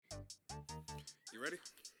You ready?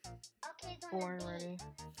 Born ready.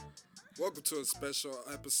 Welcome to a special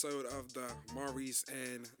episode of the Maurice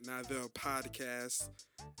and Nivelle podcast.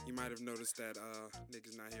 You might have noticed that Nick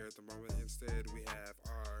is not here at the moment. Instead, we have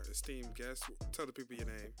our esteemed guest. Tell the people your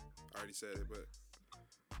name. I already said it, but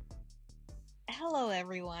Hello,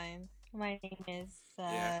 everyone. My name is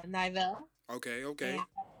yeah. Nivelle, Okay. and I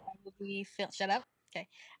will be shut up. Okay,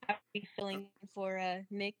 I will be filling in for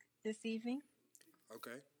Nick this evening.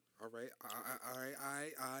 Okay. All right.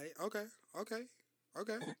 Okay. Okay.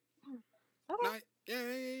 Okay. Okay. Night.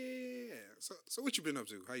 Yeah. So what you been up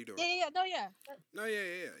to? How you doing? Yeah. No, yeah. No,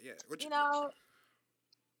 yeah. What you? You know,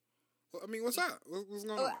 Well, I mean, what's up? What's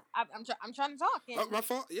going on? I'm trying to talk. And, Oh, my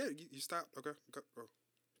fault. Yeah, you stopped. Okay. Go.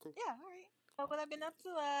 Cool. yeah. All right. So what I've been up to?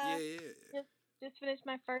 Yeah. Just finished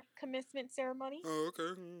my first commencement ceremony. Oh,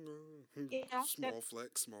 okay. Yeah. Small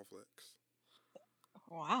flex.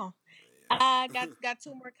 Wow. Yeah. Got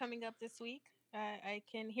two more coming up this week. I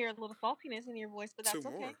can hear a little saltiness in your voice, but Two that's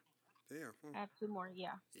more. okay. Damn. I have two more.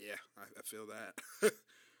 Yeah. Yeah, I feel that.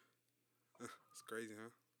 It's crazy,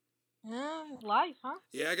 huh? Life, huh?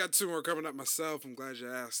 Yeah, I got two more coming up myself. I'm glad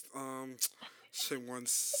you asked. Shit,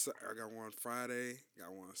 I got one Friday,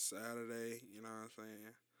 got one Saturday. You know what I'm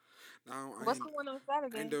saying? No, What's the one on I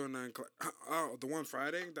ain't Saturday? doing nothing. Oh, the one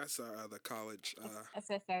Friday. That's the college. I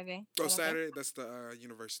said Saturday. Oh, Okay. Saturday. That's the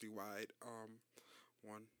university wide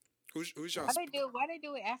one. Who's y'all? Why they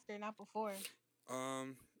do it after, not before?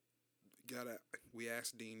 Um, we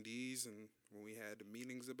asked Dean D's, and when we had the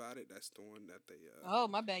meetings about it, that's the one that they Oh,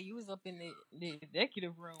 my bad. You was up in the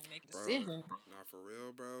executive room making bro, decisions. not for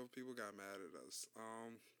real, bro. People got mad at us.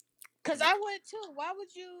 Cause I would too. Why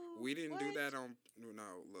would you? We didn't do what? that on.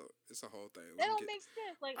 No, look, it's a whole thing. That don't make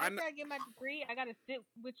sense. Like I after I get my degree, I gotta sit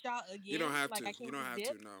with y'all again. You don't have like, to. I can't You don't have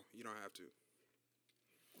dip. to. No, you don't have to.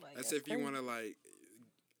 Like, That's if crazy. you want to like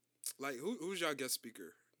who's y'all guest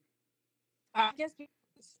speaker? I guess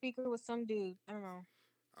speaker was some dude. I don't know.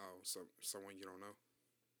 Oh, someone you don't know.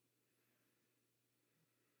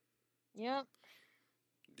 Yep.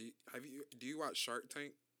 Do you watch Shark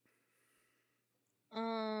Tank?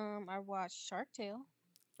 I watched Shark Tale.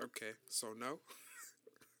 Okay, so no.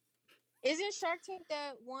 Isn't Shark Tank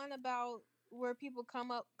that one about where people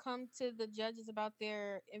come to the judges about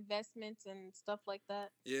their investments and stuff like that?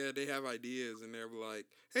 Yeah, they have ideas and they're like,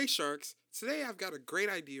 "Hey sharks, today I've got a great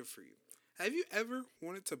idea for you. Have you ever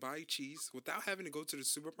wanted to buy cheese without having to go to the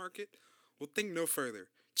supermarket? Well, think no further.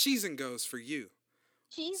 Cheese and Go's for you."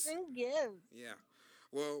 Cheese and Go. Yeah.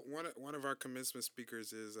 Well, one of our commencement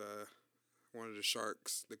speakers is one of the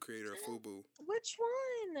sharks, the creator of FUBU. Which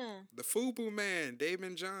one? The FUBU man,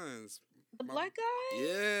 Damon Johns. The black guy?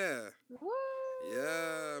 Yeah. What?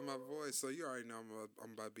 Yeah, my voice. So you already know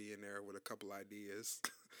I'm about to be in there with a couple ideas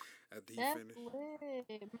after he finished.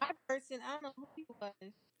 Lit. My person, I don't know who he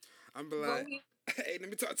was. I'm like, hey, let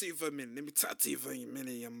me talk to you for a minute.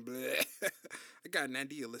 I'm like, I got an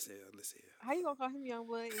idea. Listen here. How you gonna call him young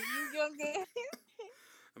boy? Is you younger?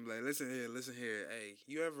 I'm like, listen here. Hey,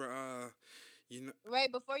 you ever Right,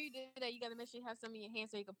 before you do that, you gotta make sure you have some in your hand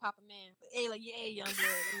so you can pop them in. Hey, like, yeah, young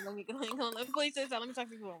boy. Let me please say something. Let me talk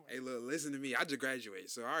to you for a moment. Hey, look, listen to me. I just graduated,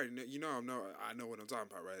 so I already know. I know what I'm talking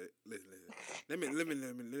about, right? Listen. Let me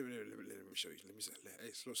show you. Let me say,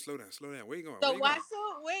 hey, slow down. Where you going? So why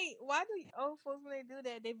do old folks when they do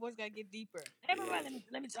that, their voice gotta get deeper? Hey, Yeah.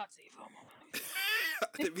 let me talk to you for a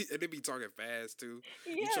moment. they be talking fast too.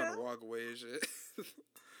 Yeah. You trying to walk away and shit.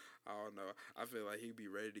 I don't know. I feel like he'd be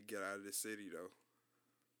ready to get out of the city though.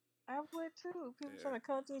 I would too. People trying to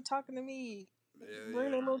come to me talking to me. Yeah,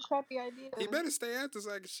 Bring their little crappy ideas. He better stay after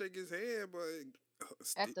so I can shake his hand, but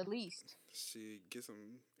at the least. She gets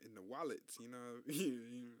him in the wallets, you know.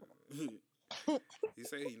 He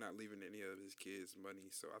said he's not leaving any of his kids money,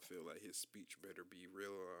 so I feel like his speech better be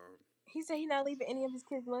real. He said he's not leaving any of his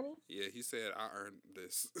kids money? Yeah, he said I earned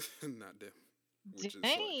this, not them. Which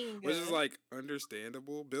dang. Is like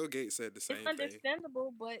understandable. Bill Gates said the same thing. It's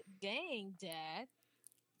understandable, but dang, Dad.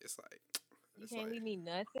 It's like you can't leave me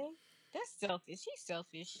nothing. That's selfish. He's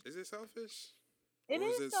selfish. Is it selfish? It or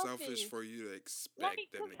is it selfish for you to expect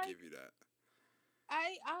them to give you that?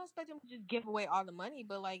 I don't expect them to just give away all the money,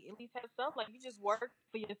 but like at least have some. Like you just work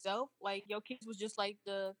for yourself. Like your kids was just like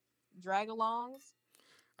the drag-alongs.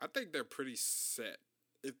 I think they're pretty set.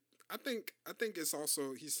 I think it's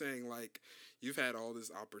also he's saying like you've had all this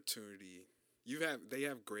opportunity. They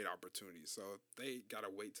have great opportunities, so they gotta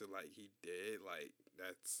wait till like he did like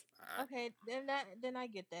that's okay. Then I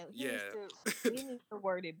get that. He Yeah, needs to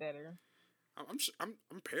word it better.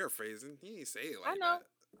 I'm paraphrasing. He didn't say it like I know.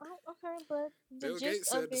 that. Oh, okay, but the Bill gist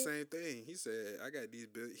Gates of said the it, same thing. He said, "I got these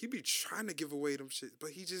bills." He be trying to give away them shit,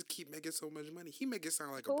 but he just keep making so much money. He make it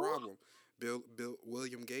sound like a who? problem. Bill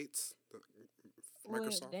William Gates, the Well,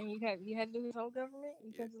 Microsoft. then you had to do his whole government.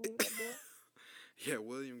 You couldn't just Yeah, leave it at Bill. yeah,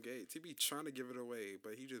 William Gates. He be trying to give it away,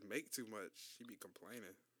 but he just make too much. He be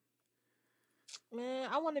complaining. Man,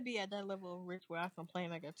 I want to be at that level of rich where I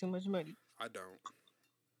complain I got too much money. I don't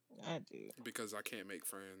I do. because I can't make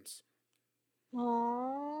friends.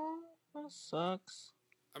 Aww, that sucks.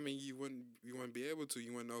 I mean, you wouldn't be able to.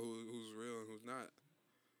 You wouldn't know who's real and who's not.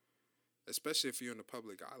 Especially if you're in the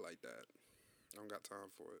public eye like that. I don't got time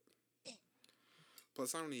for it.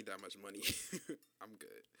 Plus, I don't need that much money. I'm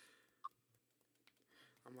good.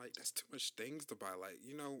 I'm like, that's too much things to buy. Like,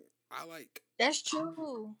 I That's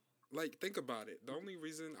true. think about it. The only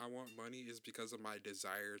reason I want money is because of my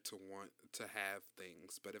desire to want to have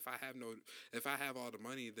things. But if I have all the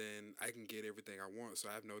money, then I can get everything I want. So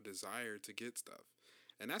I have no desire to get stuff.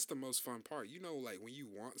 And that's the most fun part. Like when you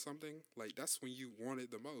want something, like that's when you want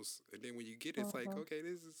it the most. And then when you get it, it's like, Mhm. okay,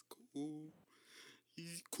 this is cool.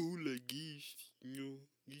 He's cool like this,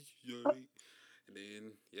 he's alright. And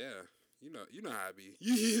then you know how I be.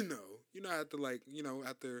 After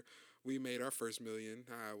after we made our first million,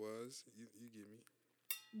 how I was. You get me.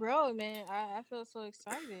 Bro, man, I feel so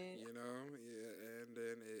excited. Yeah, and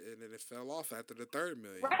then it fell off after the third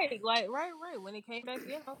million. Right, like right. When it came back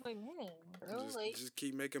in, I was like, man, bro, Just like, just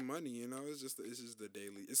keep making money. It's just the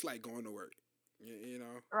daily. It's like going to work.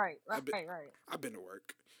 right, right, I've been right. I've been to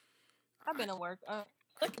work. I've I been at work. I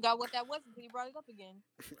forgot what that was until you brought it up again.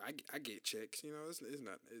 I get checks. It's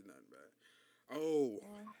not bad. Oh,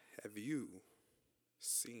 Mm, have you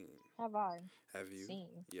seen? have I Have you?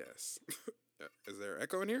 seen? Yes. Is there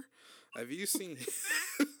echo in here? Have you seen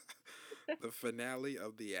the finale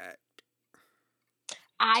of the act?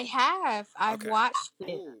 I have. I've Okay. watched it.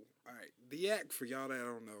 Oh, all right. The act for y'all that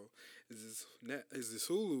don't know is this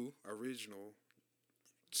Hulu original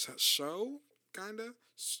show kinda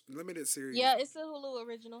limited series. Yeah, it's a Hulu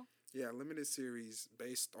original. Yeah, limited series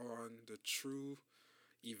based on the true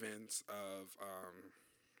events of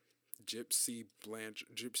Gypsy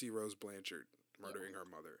Rose Blanchard Yeah. murdering her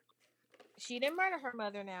mother. She didn't murder her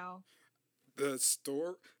mother now. The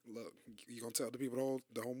store. Look, you gonna tell the people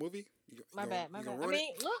the whole movie? My bad, my You gonna bad. I ruin it?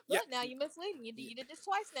 mean, look, Yeah. look, now you misleading. Yeah. You did this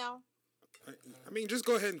twice now. I, I mean, just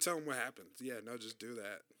go ahead and tell them what happens. Yeah, no, just do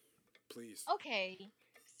that, please. Okay,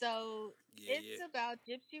 so Yeah, it's yeah. about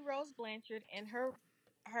Gypsy Rose Blanchard and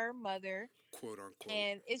her mother, Quote unquote.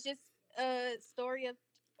 and it's just a story of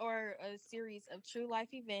or a series of true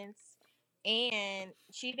life events. And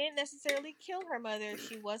she didn't necessarily kill her mother.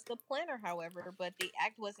 She was the planner, however, but the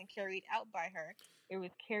act wasn't carried out by her. It was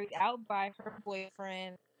carried out by her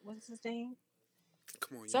boyfriend. What's his name?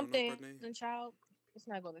 Come on, you don't know her Something name? Child. It's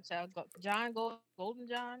not Golden Child. Golden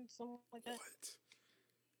John, something like that. What?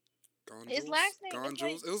 His Gonjules? last name is like.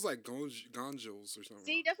 Gonjules? It was like Gonjules or something.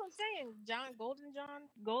 See, that's what I'm saying. John, Golden,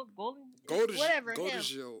 whatever him.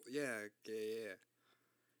 Goldajil. Yeah, yeah, yeah.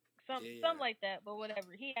 Something like that, but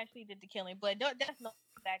whatever. He actually did the killing, but that's not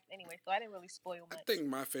facts anyway, so I didn't really spoil I much. think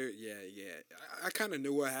my favorite, yeah. I kind of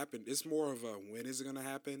knew what happened. It's more of a when is it gonna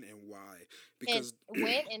happen and why? Because And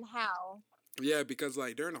when and how. yeah, because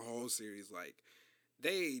like during the whole series, like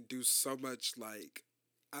they do so much. Like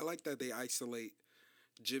I like that they isolate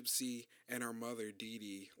Gypsy and her mother Dee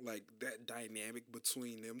Dee, like that dynamic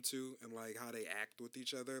between them two and like how they act with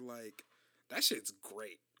each other. Like that shit's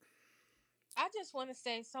great. I just want to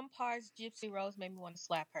say some parts Gypsy Rose made me want to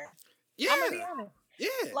slap her. I'm gonna be Yeah, honest.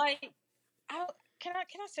 yeah. Like, I can I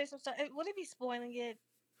say some stuff? Would it be spoiling it?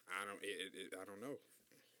 I don't know.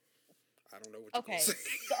 I don't know what you're gonna Okay. say.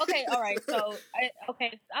 So, okay, all right. So,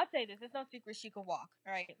 I'll say this. It's no secret she could walk.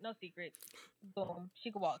 All right, no secret. Boom,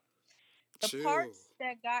 she could walk. The Chill. parts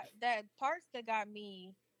that got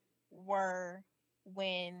me were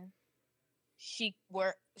when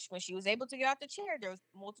when she was able to get out the chair. There was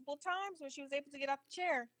multiple times when she was able to get out the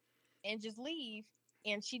chair and just leave,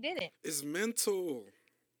 and she didn't. It's mental.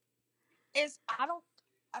 It's I don't.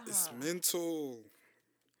 It's mental.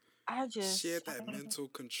 I She just had that mental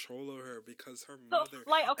control of her because her so mother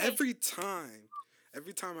like okay. every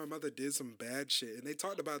time my mother did some bad shit, and they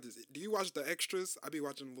talked about this. Do you watch the extras? I be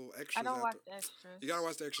watching the little extras. I don't after. watch the extras. You gotta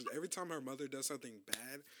watch the extras. Every time her mother does something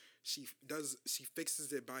bad, she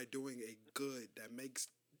fixes it by doing a good that makes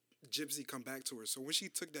Gypsy come back to her. So when she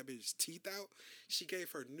took that bitch's teeth out, she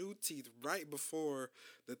gave her new teeth right before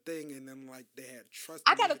the thing, and then like they had trust.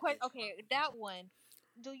 I And got a everything. question. Okay, that one.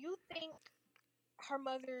 Do you think her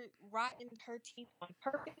mother rotted her teeth on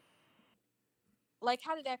purpose? Like,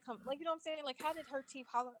 how did that come? Like, you know what I'm saying? Like, how did her teeth?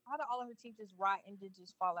 How did all of her teeth just rot and did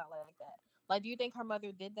just fall out like that? Like, do you think her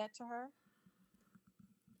mother did that to her?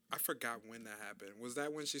 I forgot when that happened. Was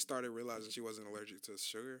that when she started realizing she wasn't allergic to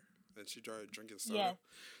sugar and she started drinking soda? Yes.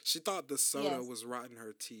 She thought the soda Yes. was rotting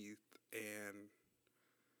her teeth, and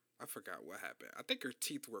I forgot what happened. I think her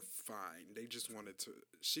teeth were fine. They just wanted to.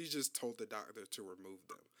 She just told the doctor to remove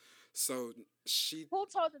them. So she, Who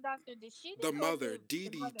told the doctor? Did she the did or mother, did Dee the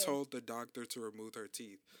Dee, mother? told the doctor to remove her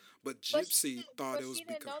teeth, but But she Gypsy thought but it was she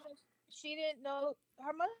didn't because know that she didn't know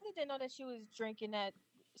her mother didn't know that she was drinking that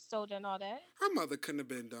soda and all that. her mother couldn't have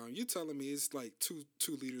been dumb. You telling me it's like two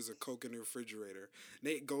liters of Coke in the refrigerator, and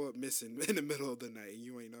they go up missing in the middle of the night, and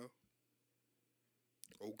you ain't know?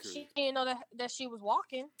 Okay. She didn't know that she was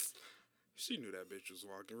walking, She knew that bitch was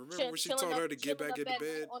walking. Remember when she chilling told up her to get chilling back up into at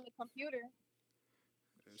night bed? on the computer.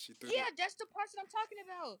 And she threw Yeah, it. that's the parts that I'm talking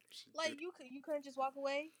about. She Like, did. you couldn't just walk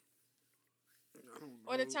away. I don't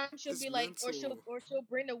Or the know. time she'll It's be like, mental. or she'll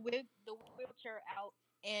bring the wheelchair out,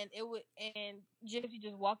 and it would and Gypsy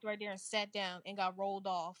just walked right there and sat down and got rolled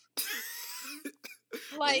off.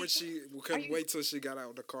 Or when Like, she are couldn't you wait till she got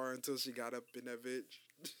out of the car until she got up in that bitch.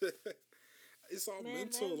 It's all man?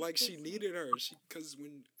 mental. That's Like she just needed her. Because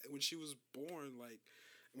when she was born, like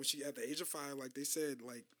when she at the age of 5, like they said,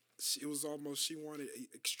 like it was almost she wanted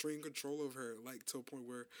extreme control of her, like to a point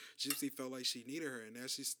where Gypsy felt like she needed her, and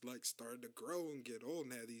as she like started to grow and get old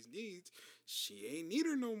and have these needs, she ain't need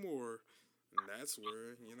her no more, and that's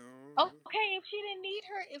where okay. If she didn't need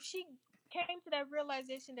her, if she came to that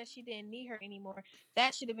realization that she didn't need her anymore,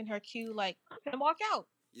 that should have been her cue. Like, and walk out.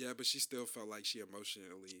 Yeah, but she still felt like she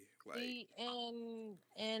emotionally like. See, and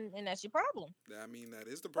that's your problem. I mean, that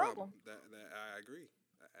is the problem. Problem. That I agree.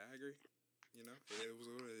 I agree. You know, it was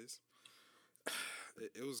what it is.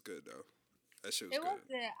 It was good though. That shit was It was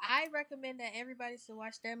good. good. I recommend that everybody should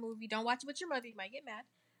watch that movie. Don't watch it with your mother; you might get mad.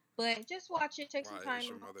 But just watch it. Take some Why is time.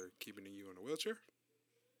 your mother keeping you in a wheelchair?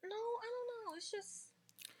 No, I don't know. It's just,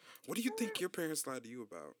 What do you think your parents lied to you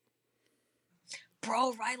about,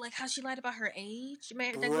 bro, right? Like how she lied about her age.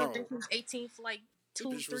 Man, that girl bro? think she was 18 for like This two,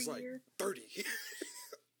 bitch three was like years. 30.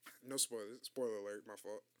 No spoilers. Spoiler alert. My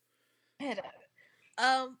fault. Head up.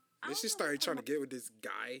 I Then she don't know started what her trying to get with this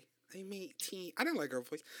guy. I'm 18. I didn't like her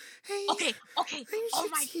voice. Hey, Okay. I'm Oh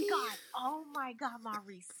my 16. god. Oh my god,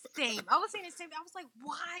 Maurice. Same. I was saying the same thing. I was like,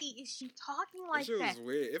 why is she talking That like shit that? was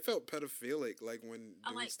weird. It felt pedophilic, like when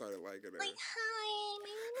dudes Like, started liking her. hi, my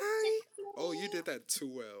name is Hi. Tiffany. Oh, you did that too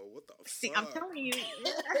well. What the See, I'm fuck? telling you.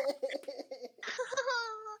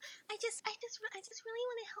 I just really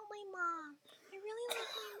want to help my mom. I really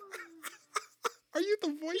like my mom. Are you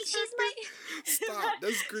the voice She's actor? my. Stop.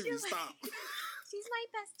 That's creepy. She's Stop. She's my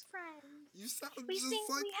best friend. You sound We just sing.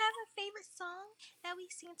 like. We have a favorite song that we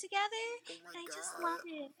sing together. Oh my I just god. love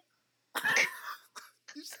it.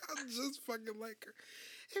 You sound just fucking like her.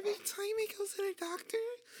 Every time I go to the doctor,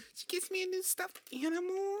 she gives me a new stuffed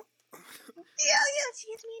animal. Yeah.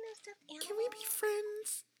 She gives me a new stuffed animal. Can we be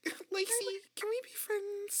friends? Lacey, can we be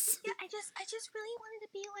friends? Yeah, I just really wanted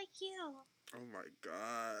to be like you. Oh my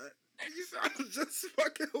god. You sound just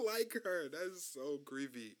fucking like her. That's so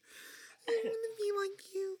creepy. I want to be like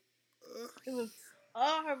you. It was.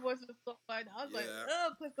 Oh, her voice was so fine. I was like, Yeah.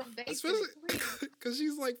 put some bass in Especially it, please. because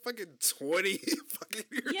she's like fucking 20 fucking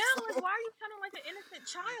years Yeah, old. like why are you sounding like an innocent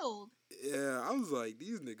child? Yeah, I was like,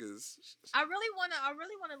 these niggas. I really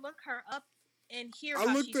wanna look her up and hear I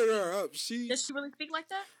how looked she at speaks. her up. Does she really speak like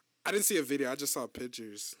that? I didn't see a video. I just saw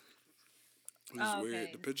pictures. It was Oh, weird.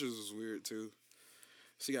 okay. The pictures was weird too.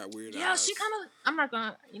 She got weird Yeah, eyes. she kind of. I'm not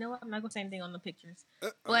gonna. You know what? I'm not gonna say anything on the pictures.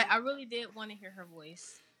 But I really did want to hear her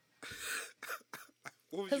voice.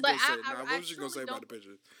 What was you 'Cause, gonna like, say? I What was you gonna truly say about don't- the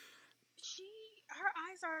pictures? Her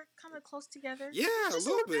eyes are kind of close together. Yeah, Just a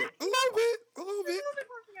little bit. Just A little a bit. little bit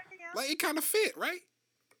close together, yeah. Like it kind of fit, right?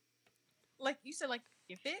 Like you said, like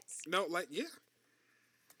it fits. No, like yeah.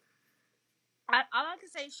 All I can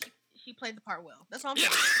say, she played the part well. That's all I'm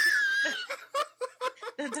saying.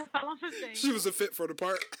 That's all I'm saying. She was a fit for the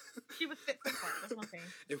part. She was fit for the part. That's what I'm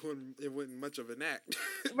saying. It wasn't much of an act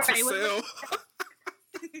Right, to it wasn't sell.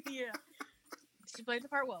 Yeah. She played the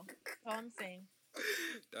part well. That's all I'm saying.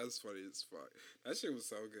 That's funny as fuck. That shit was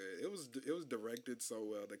so good. It was directed so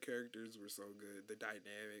well. The characters were so good. The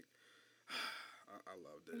dynamic. I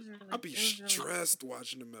loved it. Really, I'd be stressed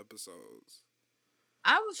watching them episodes.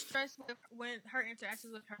 I was stressed when her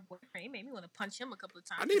interactions with her boyfriend. It made me want to punch him a couple of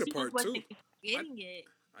times. I need a part 2. Getting it.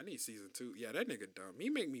 I need season 2. Yeah, that nigga dumb. He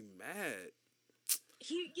make me mad.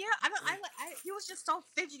 He was just so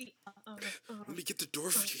fidgety. Let me get the door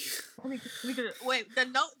for you. Wait, the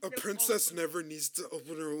note. A princess never needs to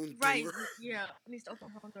open her own door. Right, yeah, needs to open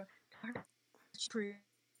her own door.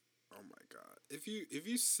 Oh my god! If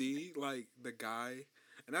you see like the guy,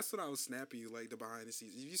 and that's what I was snapping you like the behind the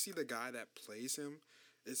scenes. If you see the guy that plays him,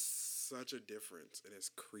 it's such a difference and it's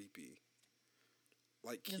creepy.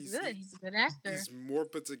 Like He's good. He's a good actor. he's more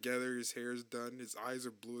put together. His hair's done. His eyes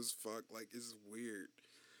are blue as fuck. Like it's weird.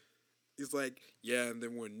 He's like yeah, and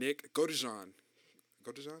then when Nick go to John.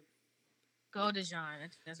 Go to John.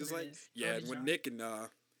 That's It's what it like is. yeah, and when Nick and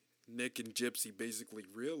Gypsy basically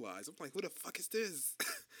realize, I'm like, who the fuck is this?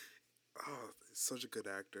 Oh, such a good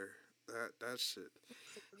actor. That shit.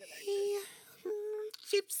 Hey,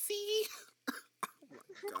 Gypsy. Oh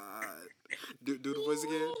my god. Do the voice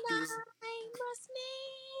again.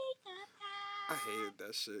 I hated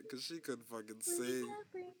that shit because she couldn't fucking sing.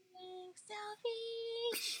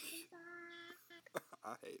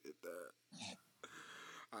 I hated that.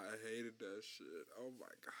 I hated that shit. Oh my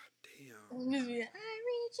god, damn. I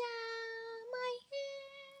reach out my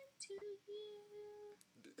hand to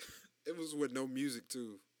you. It was with no music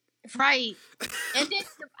too. Right. And then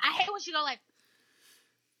I hate when she go like,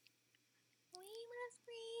 we must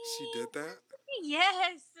breathe. She did that?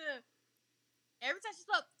 Yes. Every time she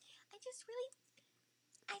spoke, I just really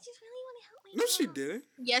want to help my No, mom. she didn't.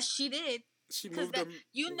 Yes, she did. She moved them.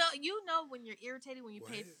 You know when you're irritated when you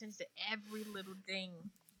pay attention to every little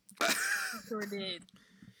thing. She sure did.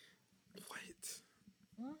 What?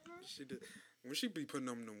 Mm-hmm. She did. When she be putting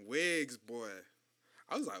on them wigs, boy,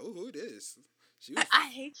 I was like, "Oh, who this?" She was I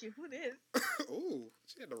hate you. Who this? Oh,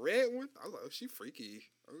 she had the red one. I was like, "Oh, she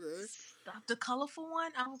freaky." Okay. Stop the colorful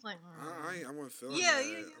one. I was like, I wasn't feeling yeah, that.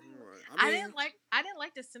 yeah. I mean, I didn't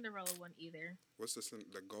like the Cinderella one either. What's this?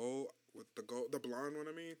 The gold with the blonde one.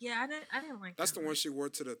 I mean, yeah, I didn't like. That's the one she wore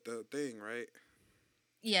to the thing, right?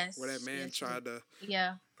 Yes. Where that man tried to.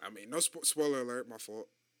 Yeah. I mean, no spoiler alert. My fault.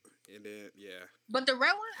 And then yeah. But the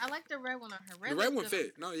red one, I like the red one on her. The red one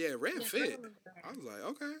fit. No, yeah, red fit. I was like,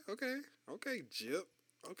 okay, Jip.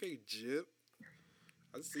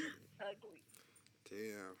 I see. Ugly.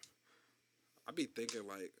 Damn. I be thinking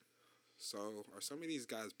like, so are some of these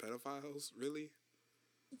guys pedophiles? Really?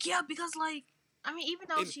 Yeah, because like, I mean, even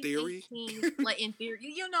though she's 18, like in theory,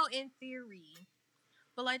 in theory,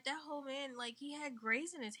 but like that whole man, like he had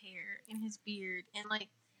grays in his hair and his beard, and like,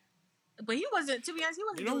 but he wasn't. To be honest, he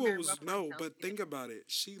wasn't. You know what was no? But think about it.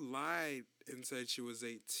 She lied and said she was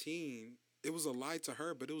 18. It was a lie to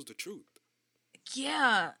her, but it was the truth.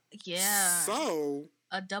 Yeah. So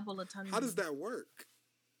a double autonomy. How does that work?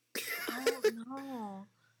 I don't know.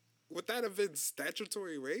 Would that have been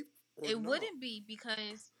statutory rape? It wouldn't be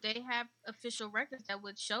because they have official records that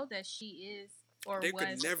would show that she is or they was. They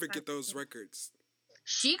could never get those records.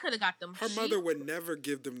 She could have got them. Her mother would never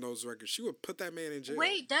give them those records. She would put that man in jail.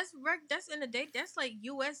 Wait, that's in the day. That's like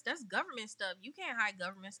U.S. That's government stuff. You can't hide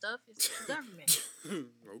government stuff. It's government.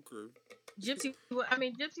 Okay. Gypsy's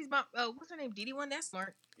mom. What's her name? Didi one. That's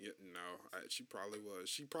smart. Yeah, no, she probably was.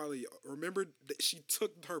 She probably remembered that she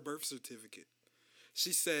took her birth certificate.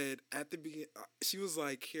 She said at the beginning, she was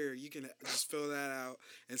like, "Here, you can just fill that out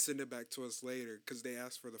and send it back to us later," because they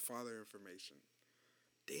asked for the father information.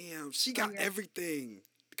 Damn, she got everything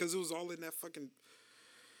because it was all in that fucking.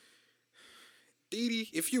 Didi,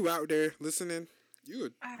 if you out there listening,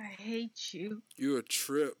 I hate you. You a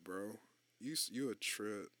trip, bro. You a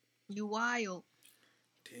trip. You wild.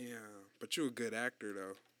 Damn, but you a good actor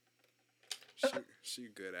though. She a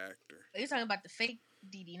good actor. You're talking about the fake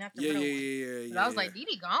Didi, not the real one. Yeah. But I was like,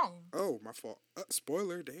 Didi gone. Oh, my fault.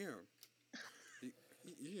 Spoiler, damn.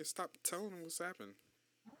 You stop telling them what's happened.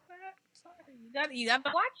 Sorry. You got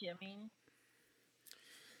to watch it. I mean,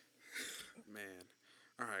 man.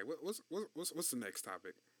 All right. What's the next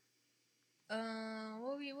topic?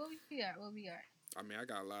 What we got? I mean, I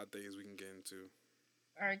got a lot of things we can get into.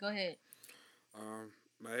 All right, go ahead.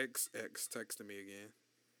 My ex texted me again.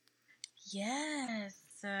 Yes.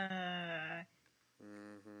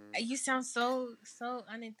 You sound so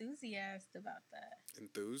unenthusiastic about that.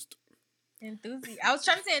 Enthused. I was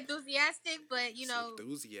trying to say enthusiastic, but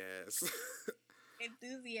enthusiast.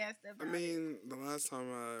 Enthusiastic. I mean, the last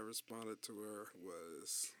time I responded to her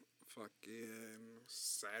was fucking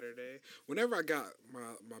Saturday. Whenever I got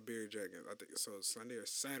my beard jacket, I think so. Sunday or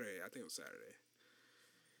Saturday. I think it was Saturday.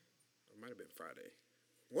 It might have been Friday.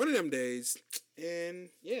 One of them days, and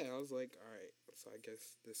yeah, I was like, all right. So I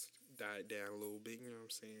guess this died down a little bit. You know what I'm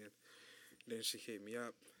saying? Then she hit me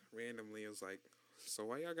up randomly. It was like, so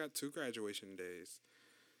why y'all got 2 graduation days?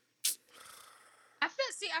 I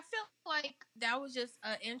feel like that was just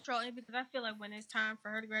an intro, because I feel like when it's time for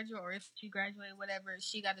her to graduate, or if she graduated, whatever,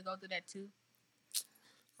 she got to go through that too.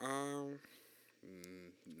 No,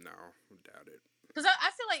 doubt it. Because I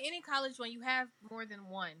feel like any college, when you have more than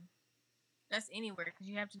one, That's anywhere because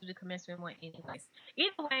you have to do the commencement one anyways.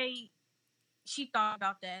 Either way, she thought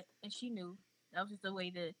about that and she knew. That was just the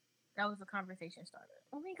way that was the conversation started.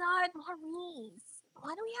 Oh my God, Maurice,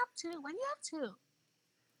 why do we have to? Why do you have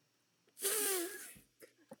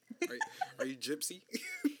to? Are you gypsy?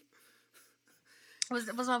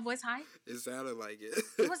 Was my voice high? It sounded like it.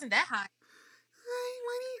 It wasn't that high.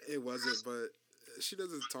 It wasn't, but she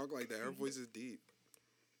doesn't talk like that. Her voice is deep.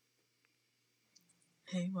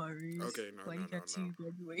 Hey, Maurice. Okay, no.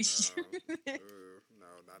 graduation?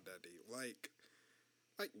 No, not that deep. Like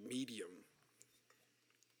medium.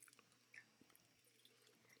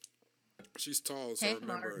 She's tall, so Hey,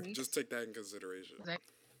 remember, Maurice. just take that in consideration.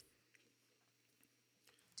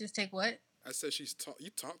 Just take what? I said she's tall. You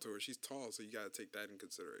talk to her. She's tall, so you gotta take that in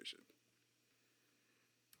consideration.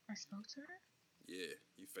 I spoke to her? Yeah,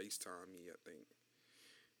 you FaceTime me, I think.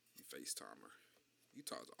 You FaceTime her. You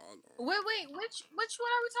talk to all of them. Wait, which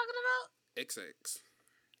one are we talking about? XX.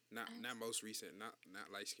 Not most recent, not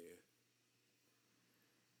light skin.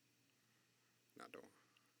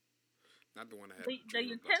 Not the one that had the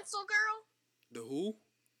utensil girl? The who?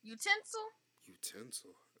 Utensil?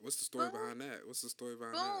 What's the story behind that?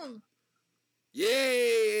 Boom.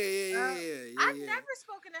 Yeah. I've never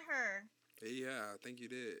spoken to her. Yeah, I think you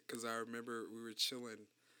did. Because I remember we were chilling,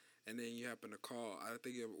 and then you happened to call. I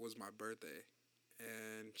think it was my birthday,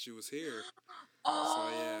 and she was here. Oh. So,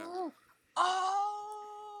 yeah.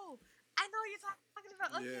 Oh. I know what you're talking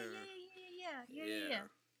about. Okay, yeah.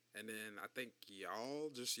 And then I think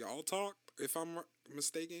y'all talked, if I'm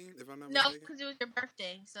mistaken, if I'm not No, mistaken. because it was your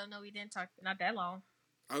birthday, so no, we didn't talk, not that long.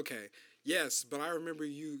 Okay, yes, but I remember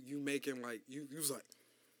you making like, you was like.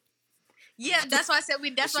 Yeah, that's why I said we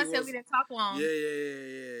didn't talk long. Yeah.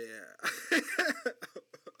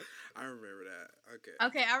 I remember that.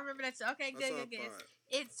 Okay, I remember that too. Okay, good.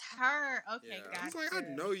 It's her. Okay, yeah. gotcha. I was like, I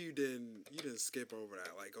know you didn't skip over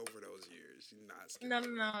that, like over those years. You not skip. No,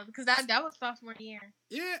 because that was sophomore year.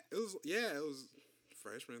 Yeah, it was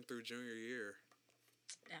freshman through junior year.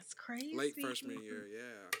 That's crazy. Late freshman year,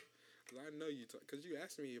 yeah. Cause I know you, cause you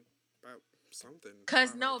asked me about something.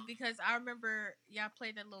 Because I remember y'all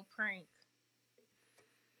played that little prank.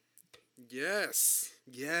 Yes.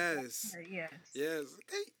 Yeah. Hey,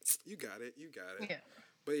 you got it. Yeah.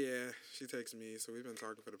 But yeah, she texted me, so we've been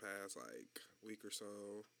talking for the past week or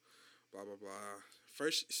so. Blah blah blah.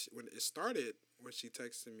 First, when it started, when she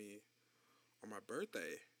texted me on my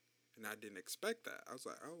birthday, and I didn't expect that. I was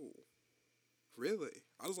like, oh, really?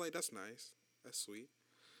 I was like, that's nice. That's sweet.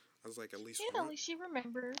 I was like, at least one. At least she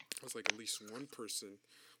remembered. I was like, at least one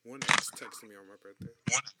ex texted me on my birthday.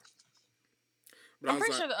 But I'm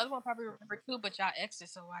pretty sure the other one probably remembered too, but y'all exed,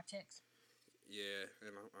 so I text. Yeah,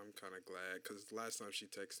 and I'm kind of glad, because last time she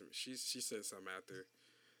texted me, she said something after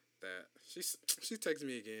that. She texted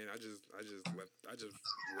me again. I just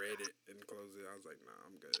read it and closed it. I was like, nah,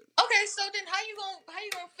 I'm good. Okay, so then how you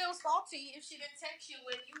gonna feel salty if she didn't text you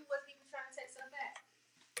when you wasn't even trying to text her back?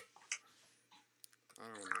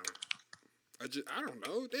 I don't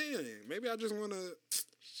know. Dang, maybe I just wanna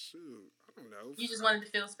shoot. I don't know. You just wanted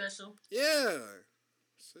to feel special. Yeah.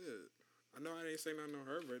 Shit. I know I didn't say nothing on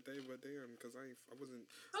her birthday, but damn, because I wasn't.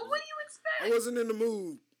 But what do you expect? I wasn't in the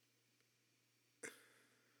mood.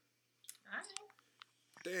 I know.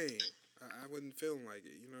 Dang, I wasn't feeling like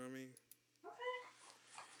it. You know what I mean? Okay.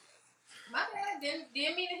 My bad. Didn't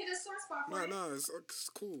mean to hit a sore spot for you. No, it's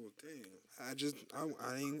cool. Dang, I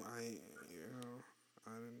ain't.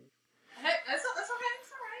 I didn't. Hey, that's okay.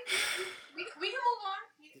 It's all right. We can move on.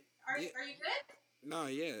 Are you good? No,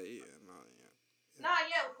 yeah. Nah,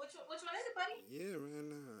 yeah. Which one is it, buddy? Yeah, man.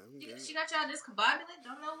 Nah, she got y'all discombobulated?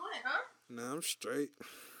 Don't know what, huh? Nah, I'm straight.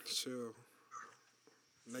 Chill.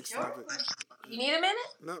 Next topic. You need a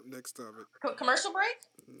minute? No, next topic. Commercial break?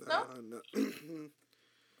 No.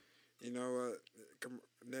 You know what?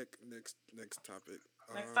 Next topic. Next topic.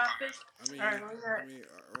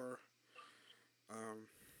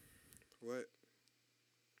 What?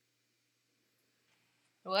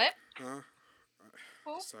 What? Huh?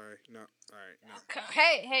 Who? Sorry. No. All right. No.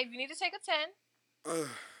 Hey, you need to take a 10.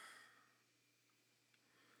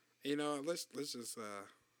 You know, let's just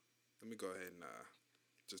let me go ahead and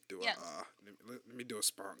just do let me do a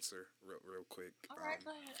sponsor real quick. All right,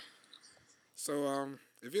 go ahead. So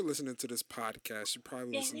if you're listening to this podcast, you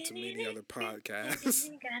probably listen to many other podcasts.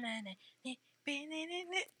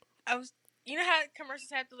 You know how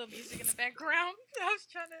commercials have the little music in the background? I was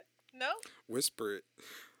trying to. No? Whisper it.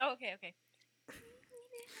 Oh, okay.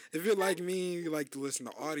 If you're like me, you like to listen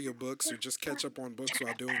to audiobooks or just catch up on books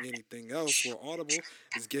while doing anything else, well, Audible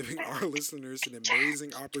is giving our listeners an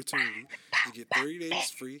amazing opportunity to get 30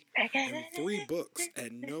 days free and 3 books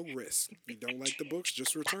at no risk. You don't like the books,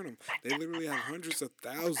 just return them. They literally have hundreds of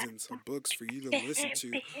thousands of books for you to listen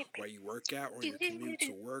to while you work out, on your commute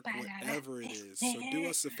to work, whatever it is. So do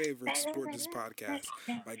us a favor and support this podcast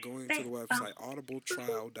by going to the website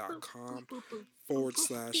audibletrial.com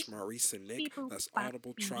 / Maurice and Nick. That's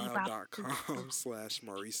audibletrial.com /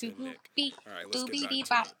 Maurice and Nick. All right, let's get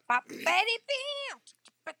back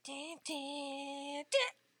to That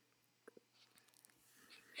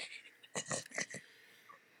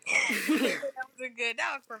was a good.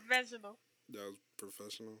 That was professional. That was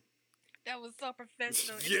professional. That was so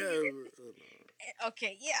professional. Yeah.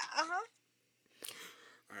 Okay. Yeah. All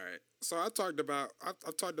right. So I talked about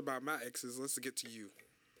my exes. Let's get to you.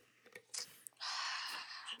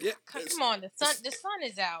 Yeah. Come on. The sun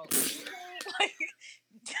is out.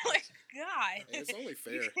 like, God. It's only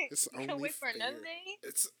fair. It's you only can wait for fair. another day.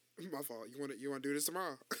 It's my fault. You want to do this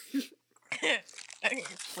tomorrow?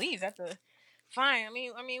 Please, that's a fine. I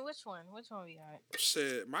mean, which one? Which one we got?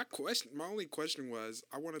 Shit. My only question was,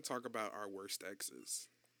 I want to talk about our worst exes.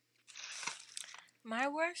 My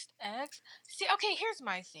worst ex? See, okay, here's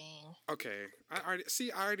my thing. Okay. I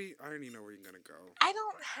already know where you're gonna go.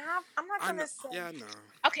 I'm not gonna say. Yeah, I know.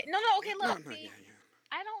 Okay, no, okay, look. No, See, yeah.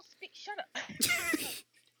 I don't speak. Shut up.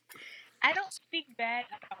 I don't speak bad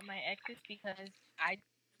about my exes because I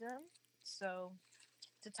did them. So,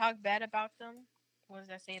 to talk bad about them, what does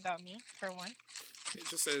that say about me, for one? It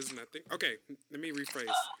just says nothing. Okay, let me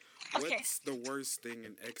rephrase. Okay. What's the worst thing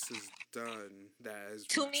an ex has done that is...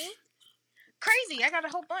 To me? Crazy. I got a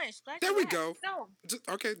whole bunch. There we go. No.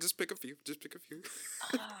 Just pick a few.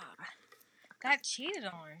 Got cheated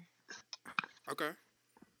on. Okay.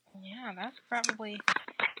 Yeah, that's probably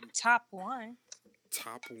top one.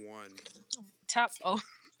 Top one.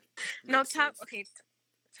 No, top. Okay,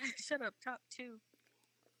 shut up. Top two.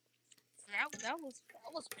 That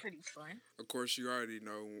was pretty fun. Of course, you already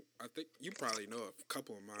know. I think you probably know a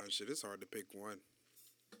couple of mine. Shit, it's hard to pick one.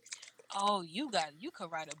 Oh, you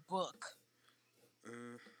could write a book. I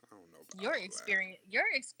don't know. Your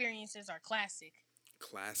experiences are classic.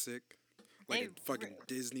 Classic, like a fucking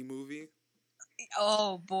Disney movie.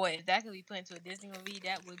 Oh boy, if that could be put into a Disney movie,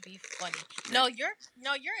 that would be funny. No, your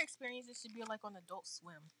experiences should be like on Adult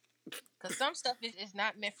Swim, because some stuff is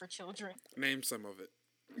not meant for children. Name some of it,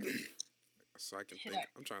 so I can think.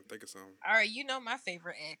 I'm trying to think of some. All right, you know my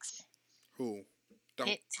favorite ex. Who? Don't.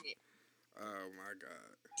 Hit. Oh my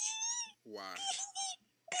God. Why?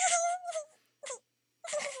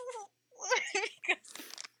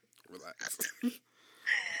 Relax.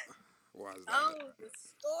 Why is that? Oh, the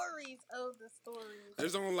stories.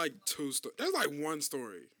 There's only like 2 stories. There's like 1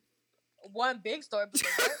 story. One big story, but the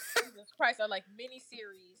rest, Jesus Christ, are like mini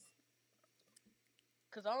series.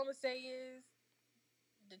 Cause all I'm gonna say is,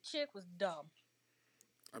 the chick was dumb.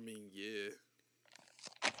 I mean, yeah.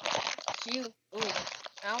 I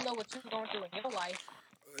don't know what you're going through in your life.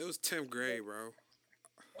 It was 10th grade, bro.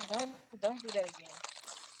 Don't do that again.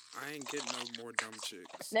 I ain't getting no more dumb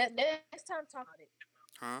chicks. Next time, talk about it.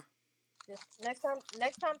 Huh? Just next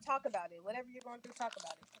time, talk about it. Whatever you're going through, talk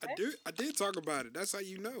about it. Okay? I did talk about it. That's how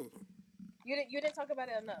you know. You didn't talk about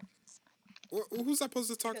it enough. Well, who's I supposed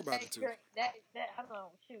to talk about it to? I don't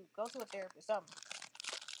know. Shoot, go to a therapist. Something.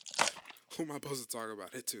 Who am I supposed to talk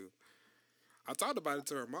about it to? I talked about it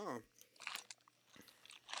to her mom.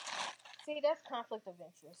 See, that's conflict of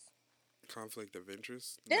interest. Conflict of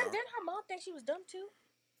interest? Didn't her mom think she was dumb too?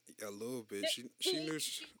 A little bit. She knew.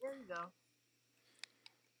 There you go.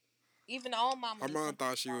 Even all mama. Her mom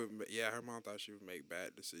thought she would. Yeah, her mom thought she would make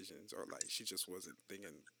bad decisions, or like she just wasn't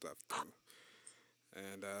thinking stuff through.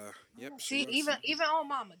 And yep. See, even all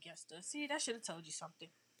mama guessed her. See, that should have told you something.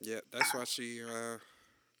 Yeah, that's why she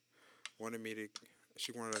wanted me to.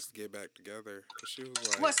 She wanted us to get back together. Cause she was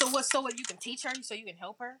like, what? So what? You can teach her, so you can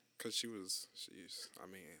help her. Cause she's. I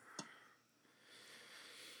mean.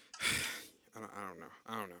 I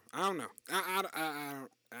don't know.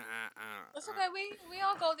 It's okay. We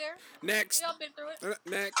all go there. Next. We all been through it.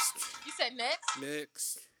 Next. You said next.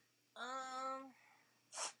 Next.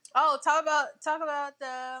 Oh, talk about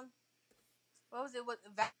the. What was it? What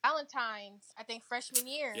Valentine's? I think freshman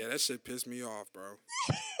year. Yeah, that shit pissed me off, bro.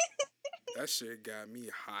 That shit got me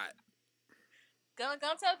hot. Gonna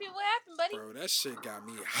tell people what happened, buddy. Bro, that shit got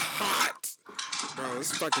me hot. Bro,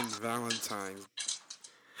 it's fucking Valentine's.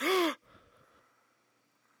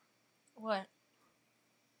 What?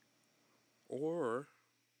 Or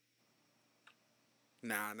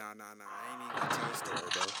nah. I ain't even gonna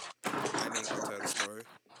tell the story,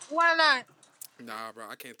 bro. Why not? Nah, bro,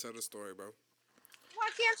 I can't tell the story, bro. Why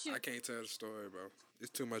can't you? I can't tell the story, bro. It's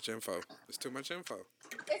too much info. It's too much info.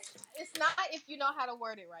 It's not if you know how to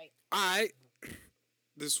word it right. I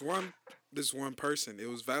this one this one person. It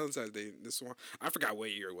was Valentine's Day. This one I forgot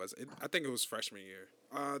what year it was. I think it was freshman year.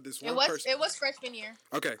 This one person. It was freshman year.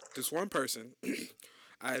 Okay, this one person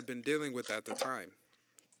I had been dealing with at the time.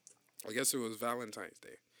 I guess it was Valentine's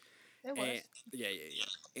Day. It was. And yeah.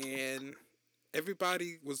 And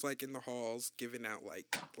everybody was like in the halls giving out like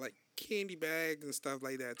candy bags and stuff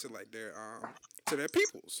like that to their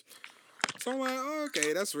peoples. So I'm like, oh,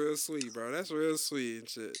 okay, that's real sweet, bro. That's real sweet and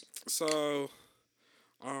shit. So,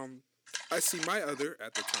 um, I see my other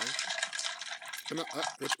at the time. And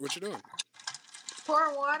what you doing?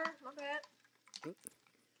 Pouring water. My bad.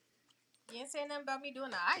 You ain't saying nothing about me doing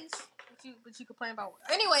the ice. But you complain about.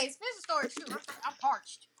 Anyways, finish the story. Shoot, I'm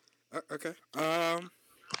parched. Okay. And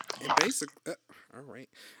all right.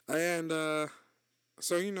 And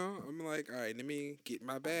so I'm like, all right, let me get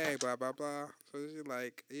my bag, blah blah blah. So she's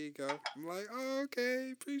like, here you go. I'm like, oh,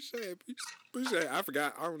 okay, appreciate it. I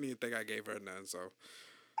forgot. I don't even think I gave her none. So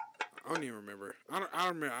I don't even remember. I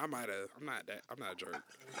don't remember. I might have. I'm not a jerk.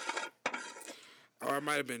 Or I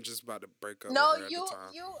might have been just about to break up No, with her at the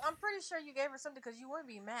time. I'm pretty sure you gave her something because you wouldn't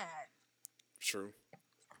be mad. True.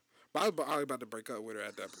 But I was about to break up with her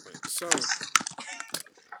at that point.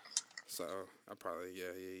 So I probably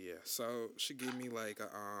yeah. So she gave me like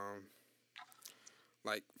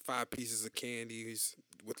 5 pieces of candies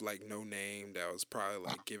with like no name that was probably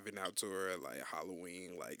like given out to her at like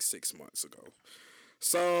Halloween like 6 months ago.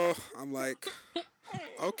 So I'm like,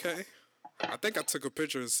 okay. I think I took a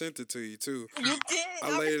picture and sent it to you too. You did.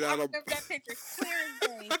 I laid it out on that picture clear as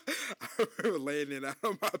day. I remember laying it out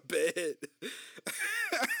on my bed.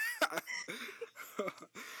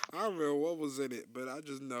 I don't remember what was in it, but I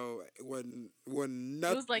just know when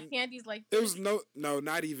nothing. It was like candies, like it was no,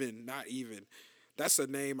 not even. That's a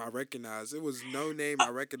name I recognize. It was no name I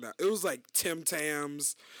recognize. It was like Tim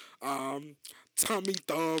Tams, Tummy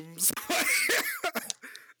Thumbs,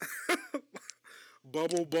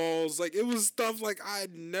 Bubble Balls. Like it was stuff like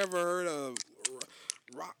I'd never heard of.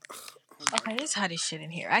 Rock. Oh okay, this hot as shit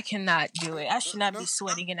in here. I cannot do it. I should not be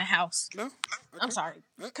sweating in the house. No. Okay. I'm sorry.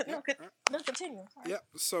 No, continue. Yeah.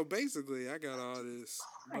 So basically, I got all this,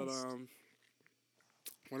 but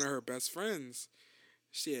one of her best friends,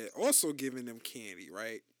 she had also given them candy,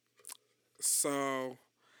 right? So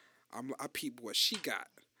I peeped what she got.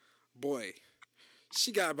 Boy,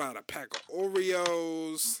 she got about a pack of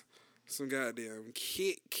Oreos, some goddamn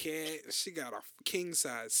Kit Kat. She got a king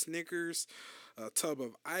size Snickers, a tub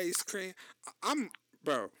of ice cream.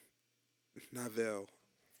 Bro, Navel.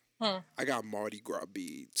 I got Mardi Gras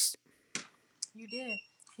beads. You did.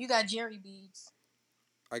 You got Jerry beads.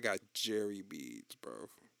 I got Jerry beads, bro.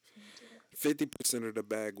 50% of the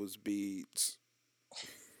bag was beads.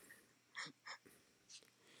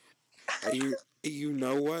 And you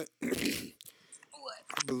know what? What?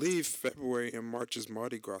 I believe February and March is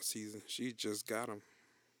Mardi Gras season. She just got them.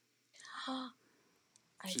 I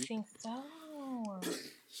think so.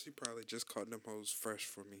 She probably just caught them hoes fresh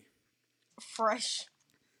for me. Fresh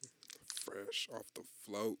Off the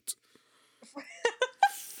float. Oh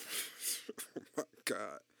my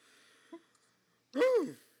God.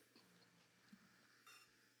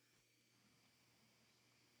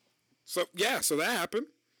 So that happened.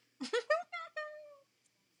 I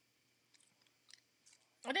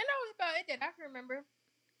think that was about it that I can remember.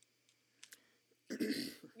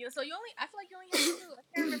 Yeah, so I feel like you only had 2. I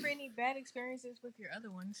can't remember any bad experiences with your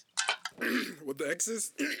other ones. With the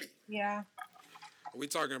exes? Yeah. Are we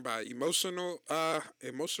talking about emotional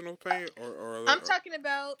pain or I'm talking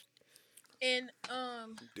about in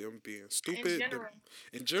them being stupid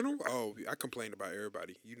in general? Oh, I complain about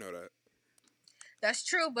everybody. You know that. That's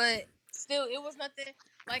true, but still, it was nothing.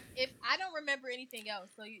 Like if I don't remember anything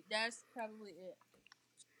else, so that's probably it.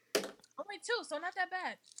 Only 2, so not that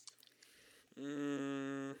bad.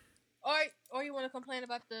 Or you want to complain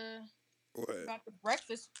about the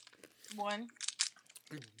breakfast one?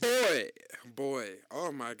 Boy,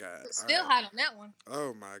 oh my God! Still hot on that one.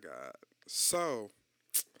 Oh my God! So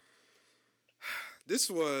this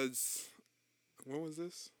was when was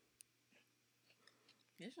this?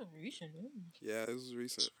 This was recent. Yeah, this was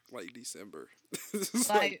recent, like December. It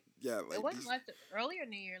wasn't like earlier in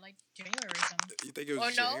the year, like January or something. You think it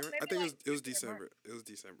was January? I think it was December. It was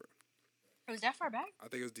December. Was that far back? I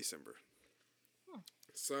think it was December.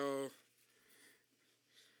 So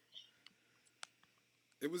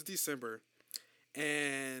it was December,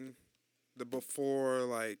 and before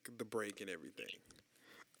like the break and everything,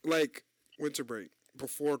 like winter break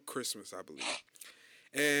before Christmas, I believe.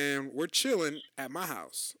 and we're chilling at my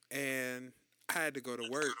house, and I had to go to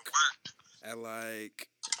work at like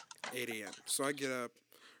 8 a.m. So I get up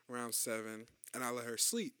around 7, and I let her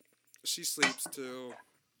sleep. She sleeps till,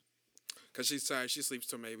 cause she's tired. She sleeps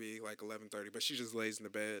till maybe like 11:30, but she just lays in the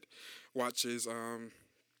bed, watches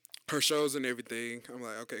her shows and everything. I'm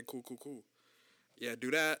like, okay, cool, cool, cool. Yeah,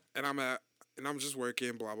 do that, and I'm just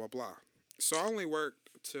working, blah blah blah. So I only worked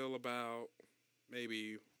till about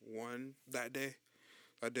maybe 1 that day.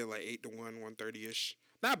 I did like 8 to 1, 1:30 ish.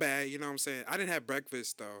 Not bad, you know what I'm saying. I didn't have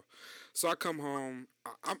breakfast though, so I come home.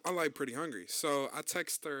 I'm like pretty hungry, so I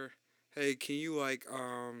text her, "Hey, can you like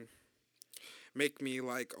make me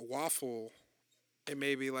like a waffle and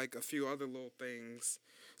maybe like a few other little things,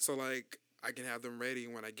 so like I can have them ready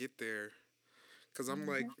when I get there." Cause I'm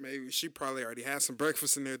like, Hmm. maybe she probably already had some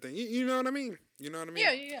breakfast and everything. You know what I mean? You know what I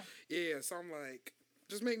Yeah, mean? yeah, yeah. Yeah. So I'm like,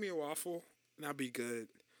 just make me a waffle and I'll be good.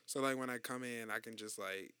 So like when I come in, I can just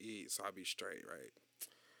like eat, so I'll be straight, right?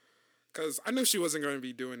 Cause I knew she wasn't going to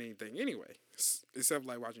be doing anything anyway, except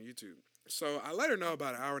like watching YouTube. So I let her know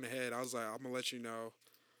about an hour and ahead. I was like, I'm gonna let you know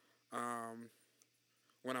um,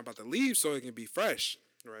 when I'm about to leave, so it can be fresh,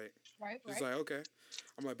 right? Right, She's right. like, okay.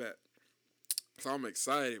 I'm like, bet. So I'm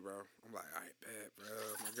excited, bro. I'm like, all right, bet,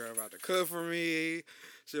 bro. My girl about to cook for me.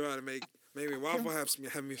 She about to make me a waffle,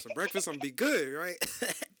 have me some breakfast. I'm gonna be good, right?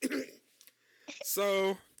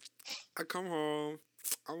 So I come home.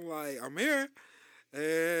 I'm like, I'm here,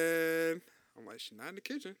 and I'm like, she's not in the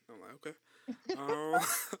kitchen. I'm like, okay. Um,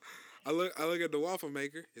 I look at the waffle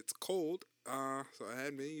maker. It's cold. So it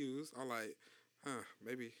hadn't been used. I'm like,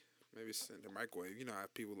 maybe it's in the microwave. You know how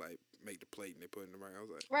people like make the plate and they put it in the microwave. I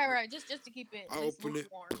was like, Right, right. Just to keep it I just open it.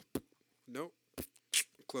 lukewarm. Nope.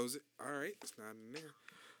 Close it. All right, it's not in there.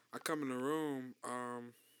 I come in the room.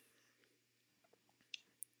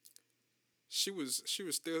 She was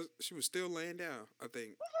still laying down. I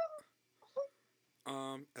think.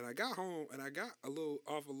 And I got home and I got a little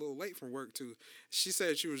late from work too. She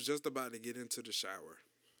said she was just about to get into the shower,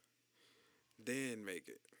 then make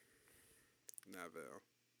it. Navel.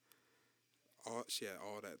 All she had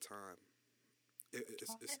all that time.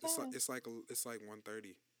 It's like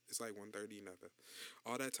 1:30. It's like 1:30 nothing.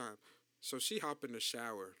 All that time. So she hop in the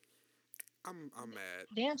shower. I'm mad.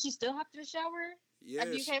 Damn, she still hopped in the shower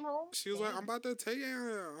after Yeah, you came home? she was like, I'm Damn. about to take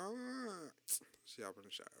it. She hop in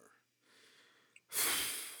the shower.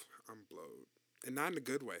 I'm blowed, and not in a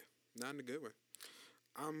good way. Not in a good way.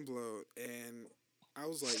 I'm blowed, and I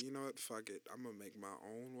was like, you know what? Fuck it. I'm gonna make my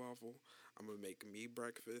own waffle. I'm gonna make me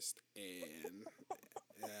breakfast, and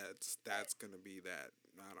that's gonna be that.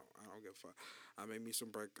 I don't give a fuck. I make me some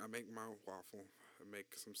break. I make my waffle. I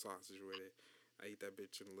make some sausage with it. I eat that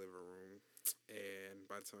bitch in the living room, and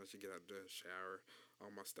by the time she get out the shower,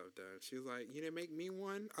 all my stuff done. She was like, "You didn't make me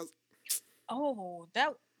one." I was Oh, that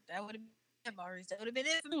would have been Maurice. That would have been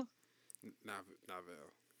it for me.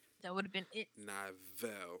 Navel. That would have been it.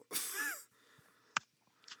 Navel.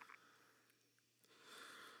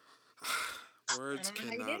 I Words don't know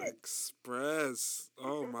how you did cannot it. express.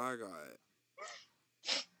 Oh my god.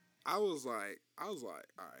 I was like,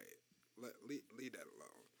 all right, leave that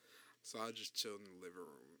alone. So I just chilled in the living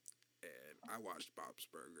room and I watched Bob's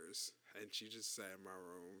Burgers, and she just sat in my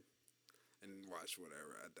room and watched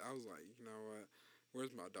whatever. I was like, you know what?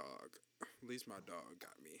 Where's my dog? At least my dog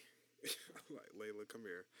got me. I'm like, Layla, come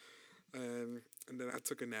here. And then I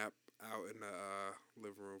took a nap out in the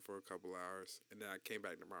living room for a couple hours, and then I came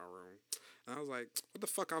back to my room, and I was like, "What the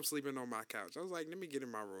fuck? I'm sleeping on my couch." I was like, "Let me get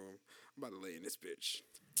in my room. I'm about to lay in this bitch."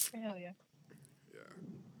 Hell yeah. Yeah.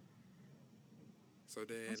 So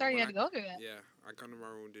I'm then sorry you had to go through that. yeah, I come to my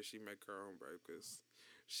room. Did she make her own breakfast?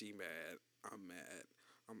 She mad. I'm mad.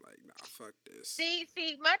 I'm like, nah, fuck this.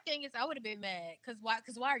 See, my thing is I would have been mad. Cause why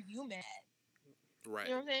are you mad? Right.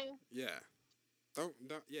 You know what I'm saying? Yeah.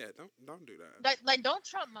 Don't do that. Like don't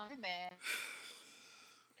trump my mad.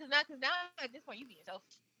 Cause now at this point you being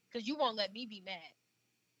selfish. Cause you won't let me be mad.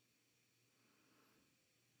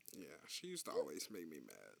 Yeah. She used to always make me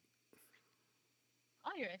mad.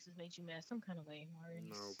 All your exes made you mad some kind of way,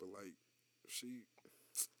 No, Maurice. but like, she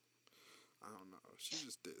I don't know. She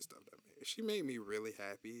just did stuff that made she made me really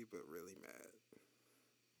happy, but really mad.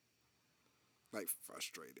 Like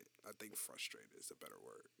frustrated. I think frustrated is a better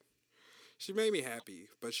word. She made me happy,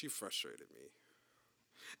 but she frustrated me.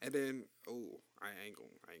 And then, oh, I ain't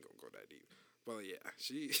gonna go that deep. But yeah,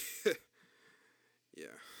 she, yeah.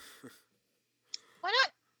 Why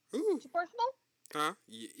not? Ooh, Too personal? huh?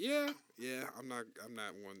 Yeah, yeah. I'm not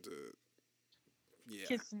one to, yeah.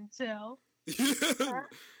 Kiss and tell.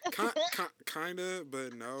 Huh? Kinda,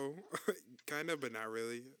 but no. Kinda, but not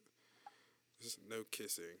really. Just no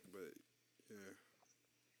kissing, but yeah.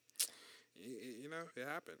 You know, it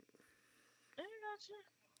happened. I got you.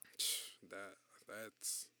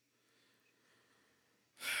 That's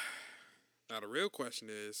now the real question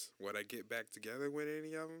is, would I get back together with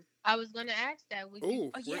any of them? I was gonna ask that. Would you?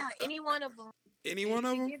 Oh, Oh wait, yeah, any one of them. any one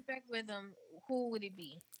If of you them? get back with them, who would it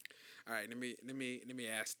be? All right, let me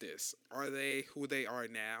ask this: are they who they are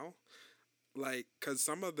now? Like, cause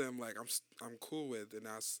some of them, like, I'm cool with, and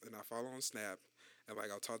I follow on Snap, and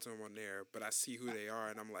like I'll talk to them on there, but I see who they are,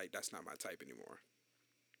 and I'm like, that's not my type anymore.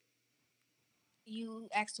 You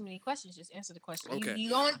asked too many questions. Just answer the question. You Okay. you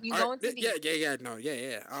going you All right. going too Yeah, deep. yeah, yeah. No, yeah,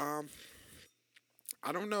 yeah.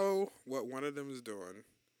 I don't know what one of them is doing.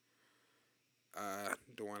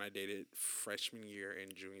 The one I dated freshman year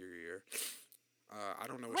and junior year. I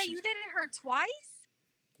don't know what Wait, she's. you dated her twice?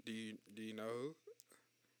 Do you know who?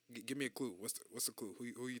 Give me a clue. What's the clue?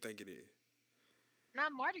 Who you think it is?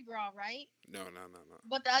 Not Mardi Gras, right? No, no, no, no.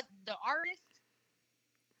 But the artist,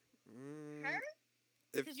 Mm, her,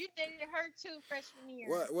 if because you dated her too freshman year.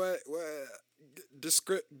 what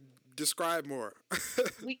describe describe more.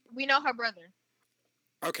 We know her brother.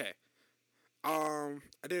 Okay.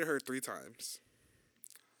 I did her 3 times.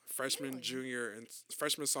 Freshman, Really? junior, and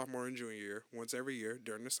freshman, sophomore, and junior year. Once every year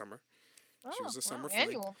during the summer. She Oh was a wow, summer fling.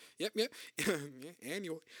 annual. Yep, yep. Yeah,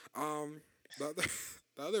 annually. The other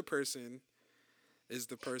the other person is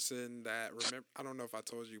the person that remember. I don't know if I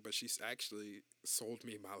told you, but she's actually sold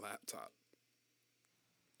me my laptop.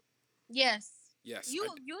 Yes. Yes, You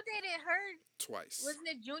dated her. twice. Wasn't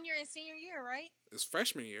it junior and senior year, right? It's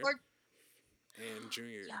freshman year Or and junior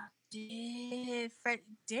year. yeah, did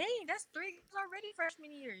dang, that's 3 years already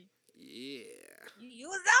freshman year. Yeah. You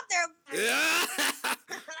was out there. Yeah.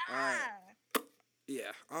 All right.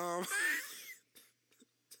 Yeah.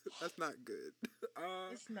 That's not good.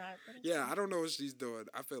 It's not. But it's Yeah, fine. I don't know what she's doing.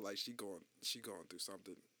 I feel like she going through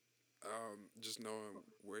something. Just knowing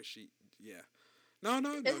where she. Yeah. No,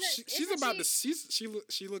 no, no. She's Isn't about to. she?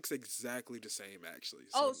 She looks exactly the same actually.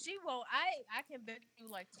 Oh, So she won't. I can bet you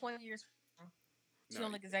like 20 years. From now, she no,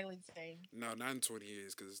 don't look exactly the same. no, not in 20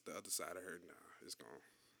 years because the other side of her. Nah, it's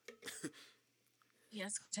gone. Yeah,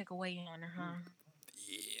 it's gonna take away on her,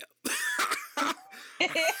 Yeah. huh?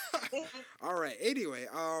 All right. Anyway,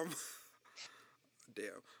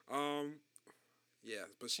 damn. Yeah,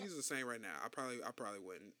 but she's the same right now. I probably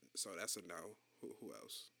wouldn't. So that's a no. Who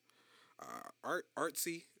else?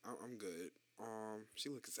 Artsy. I'm good. She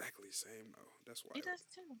looks exactly the same though. That's He wild, does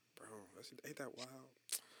too. bro. Ain't that wild?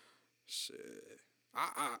 Shit.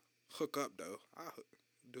 I hook up though.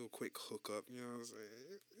 Do a quick hookup. You know what I'm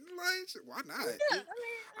saying? Like, shit, why not? Yeah,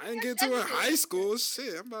 I didn't get that's to in good. high school.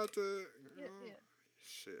 Shit, I'm about to. Yeah, yeah.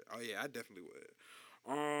 Shit. Oh yeah, I definitely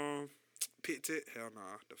would. Pit tit. Hell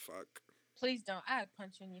nah. The fuck. Please don't. I'd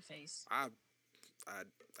punch you in your face. I'd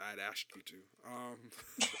ask you to.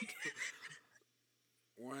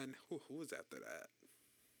 One. Who was after that?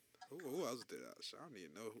 Who else did that? Shit, I don't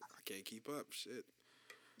even know. I can't keep up. Shit.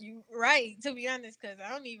 You right, to be honest, because I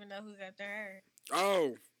don't even know who's after her.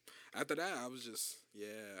 Oh, after that, I was just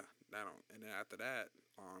yeah. That don't. And then after that,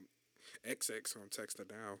 XX who I'm texting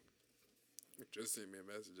now just sent me a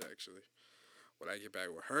message actually. Would I get back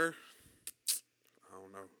with her? I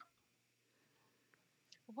don't know.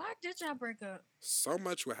 Why did y'all break up? So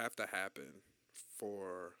much would have to happen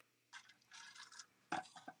for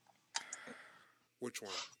which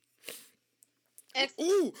one? Ex-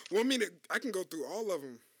 Ooh, well, I mean, I can go through all of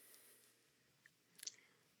them.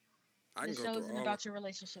 I the can go show through isn't all. about your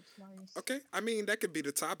relationships, Marius. Okay, I mean that could be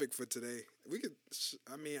the topic for today. We could.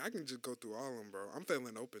 I mean, I can just go through all of them, bro. I'm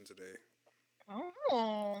feeling open today.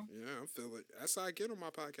 Oh. Yeah, I'm feeling. That's how I get on my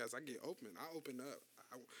podcast. I get open. I open up.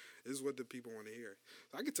 This is what the people want to hear.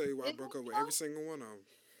 So I can tell you why I broke up with every single one of them.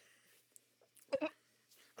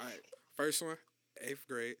 All right, first one, 8th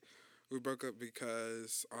grade. We broke up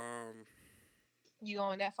because You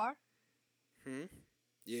going that far? hmm.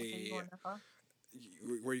 Yeah, Okay, yeah, you yeah. going that far?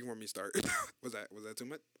 Where you want me to start? was that too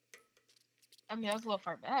much? I mean, that was a little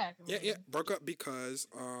far back. I Yeah, yeah. mean, Broke up because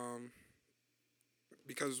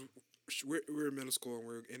we were in middle school and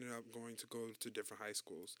we ended up going to go to different high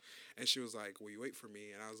schools, and she was like, "Will you wait for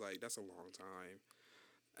me?" And I was like, "That's a long time."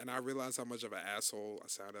 And I realized how much of an asshole I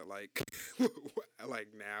sounded like, like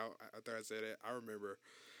now after I said it. I remember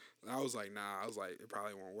I was like, "Nah." I was like, "It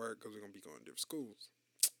probably won't work because we're gonna be going to different schools."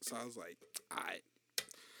 So I was like, "Alright."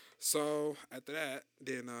 So after that,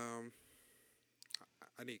 then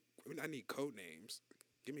I need code names.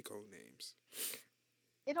 Give me code names.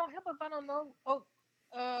 it don't help if I don't know. Oh,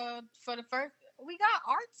 for the first, we got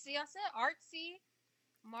artsy. I said artsy,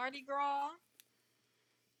 Mardi Gras,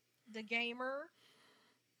 the gamer,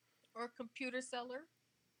 or computer seller.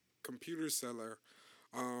 Computer seller.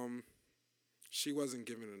 Um, She wasn't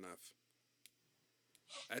given enough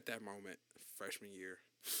at that moment, freshman year.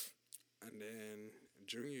 And then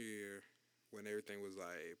junior year, when everything was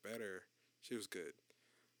like better, she was good.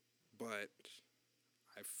 But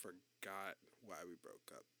I forgot why we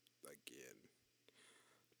broke up again.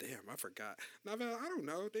 Damn, I forgot. Navel, I don't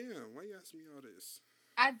know. Damn, why you asking me all this?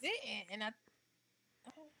 I didn't, and I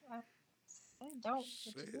don't.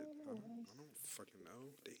 But Shit, you didn't anyways. I don't fucking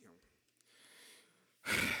know. Damn.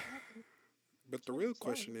 I But the can't real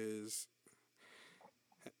tell you. question is,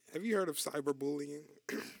 have you heard of cyberbullying?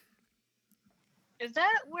 Is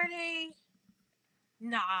that where they?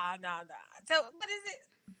 Nah, nah, nah. So what is it?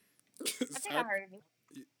 I think I Cyber, heard of it.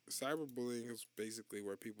 cyberbullying is basically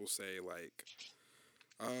where people say like,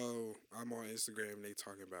 "Oh, I'm on Instagram. And they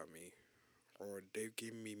talking about me, or they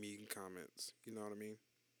giving me mean comments." You know what I mean?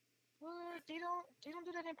 What? They don't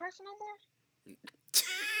do that in person no more.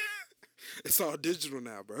 It's all digital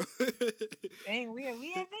now, bro. Dang, we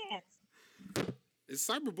advanced. Is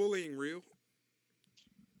cyberbullying real?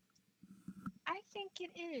 I think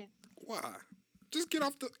it is. Why? Just get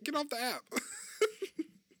off the app.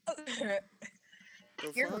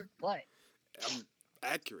 The You're fuck? what? I'm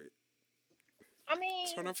accurate. I mean,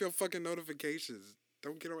 Turn off your fucking notifications.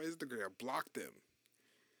 Don't get on Instagram. Block them.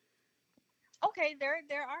 okay, there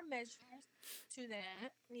are measures to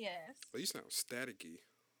that. Yes. Oh, you sound staticky.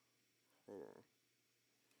 Hold on.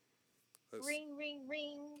 Let's. Ring, ring,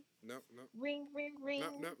 ring, Nope. Nope. ring, ring, Nope. ring.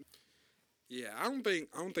 Nope. Yeah, I don't think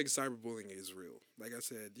cyberbullying is real. Like I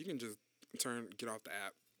said, you can just get off the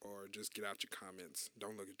app or just get out your comments.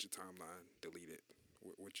 Don't look at your timeline. Delete it.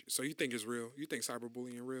 So you think it's real? You think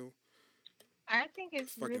cyberbullying real? I think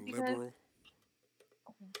it's real Fucking because liberal.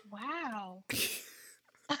 wow.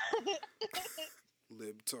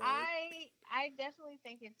 Libtard. I definitely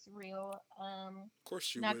think it's real. Of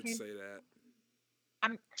course you Now would can say that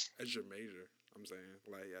I'm as your major. I'm saying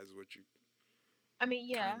like as what you I mean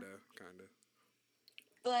yeah, kinda.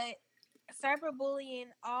 but cyberbullying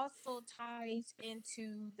also ties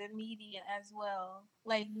into the media as well,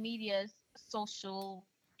 like media's social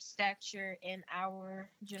stature in our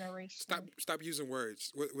generation. Stop using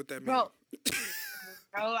words. What that mean? Bro,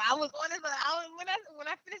 bro, I was one of the. When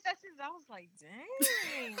I finished that sentence, I was like,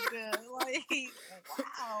 dang, like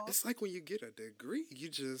wow. It's like when you get a degree, you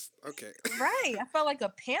just okay. Right, I felt like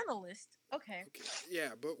a panelist. Okay, Okay. Yeah,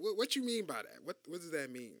 but what you mean by that? What does that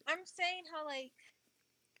mean? I'm saying how like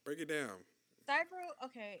Break it down. cyber.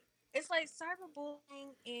 Okay, it's like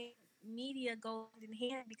cyberbullying and media go hand in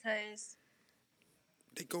hand because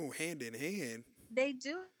They go hand in hand. they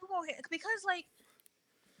do go hand because like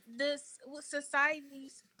this with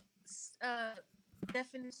society's uh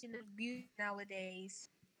definition of beauty nowadays.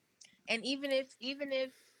 And even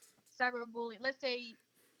if cyberbullying, let's say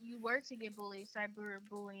you were to get bullied,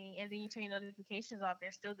 cyberbullying, and then you turn your notifications off,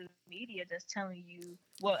 there's still the media that's telling you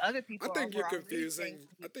what other people were already saying to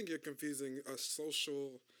I you. think you're confusing a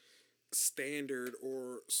social standard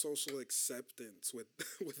or social acceptance with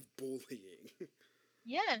with bullying.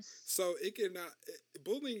 Yes, So it cannot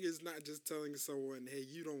bullying is not just telling someone, "Hey,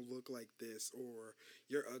 you don't look like this," or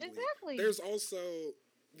 "You're ugly." exactly. There's also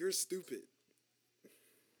 "You're stupid."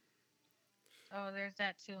 Oh, there's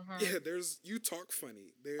that too, huh? Yeah, there's you talk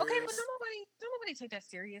funny. Okay, but There's don't nobody take that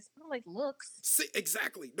serious. I don't like looks. see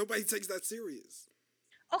exactly. Nobody takes that serious.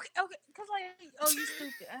 Okay, because like, oh, you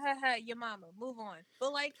stupid. Your mama. Move on.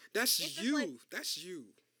 But like, That's it's just like, you. That's you.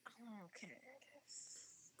 okay.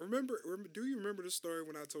 Do you remember the story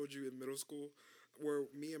when I told you in middle school where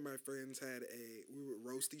me and my friends we would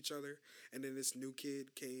roast each other, and then this new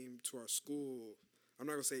kid came to our school. I'm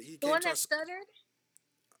not gonna say he The came one to our that stuttered.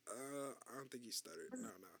 I don't think he stuttered. Was No,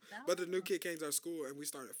 no. But the new no. kid came to our school and we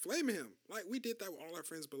started flaming him. Like we did that with all our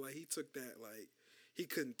friends, but like he took that like he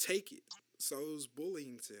couldn't take it. So it was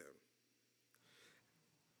bullying to him.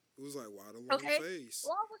 It was like, why the long Okay. face?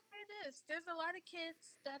 Well, I would say this: there's a lot of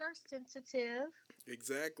kids that are sensitive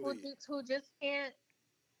Exactly. who just can't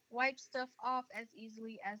wipe stuff off as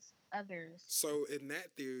easily as others. So in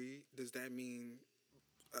that theory,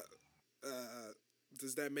 uh, uh,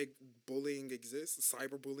 does that make bullying exist?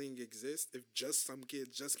 Cyberbullying exist? If just some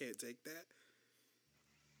kids just can't take that?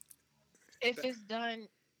 If That it's done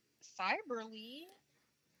cyberly,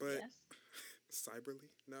 but yes. cyberly?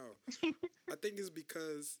 No. I think it's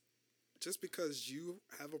because just because you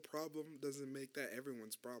have a problem doesn't make that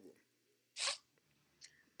everyone's problem.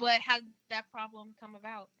 But how did that problem come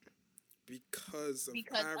about? Because of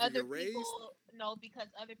Because however other you're raised, people no, because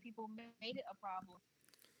other people made it a problem.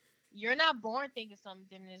 You're not born thinking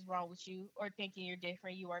something is wrong with you or thinking you're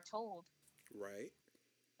different. You are told. right?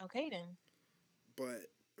 Okay, then. But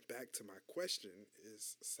back to my question: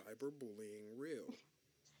 is cyberbullying real?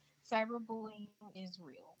 Cyberbullying is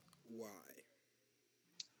real Why?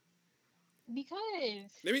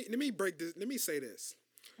 because Let me break this. Let me say this: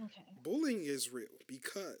 okay. bullying is real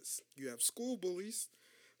because you have school bullies.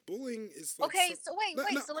 Bullying is like Okay, some. so wait, No,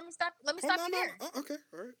 no, wait. So let me stop. Let me hold stop on, you no. there. Oh, okay,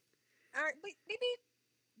 all right. All right, beep, beep, beep.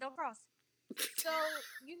 Don't cross. So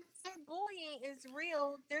you said bullying is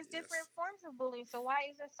real. There's different Yes, forms of bullying. So why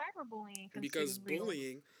isn't cyberbullying because considered real?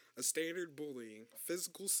 bullying, a standard bullying,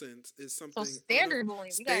 physical sense is So something standard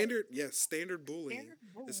bullying, we got standard. Yes, standard bullying standard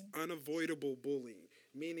is bullying. unavoidable bullying,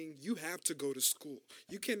 meaning you have to go to school.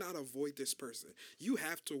 You cannot avoid this person. You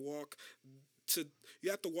have to walk to you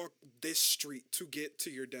have to walk this street to get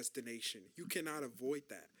to your destination. You cannot avoid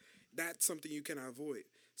that. That's something you cannot avoid.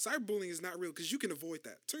 Cyberbullying is not real because you can avoid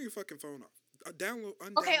that. Turn your fucking phone off.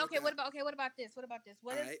 Okay, Undownload okay. that. What about this? What about this?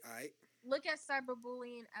 What if I. look at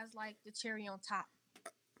cyberbullying as like the cherry on top?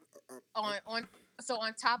 Uh, On so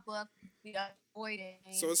on top of the avoiding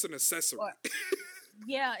so it's an accessory. or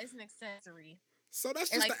yeah, it's an accessory. So that's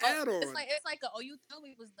It's just like the oh, add-on. it's like a, oh, you told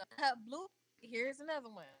me it was the blue. Here's another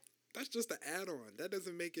one. That's just the add-on. That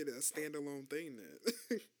doesn't make it a standalone thing.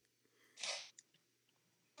 Then.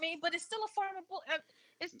 I mean, but it's still a form of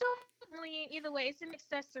it's still bullying either way. It's an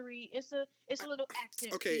accessory. It's a little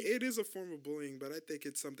accent Okay, piece. it is a form of bullying, but I think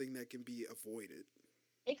it's something that can be avoided.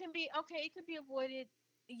 It can be okay. It could be avoided,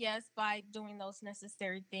 yes, by doing those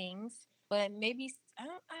necessary things. But maybe I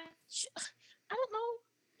don't know.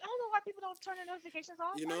 I don't know why people don't turn their notifications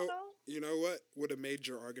off. You I don't know, know you know what would have made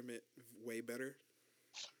your argument way better.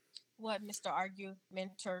 what Mr.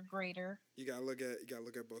 Argumenter Grader. You gotta look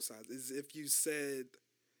at both sides. Is if you said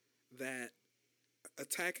that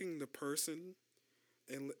attacking the person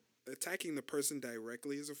and attacking the person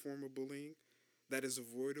directly is a form of bullying that is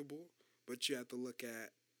avoidable, but you have to look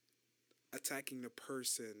at attacking the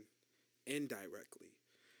person indirectly.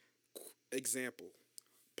 Example: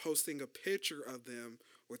 posting a picture of them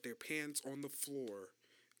with their pants on the floor,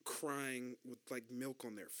 crying with like milk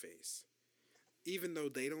on their face. Even though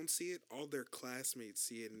they don't see it, all their classmates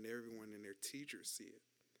see it and everyone and their teachers see it.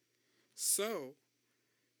 So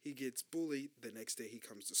he gets bullied the next day he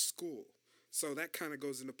comes to school. So that kind of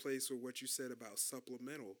goes into place with what you said about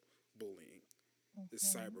supplemental bullying, is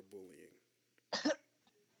Mm-hmm. cyberbullying.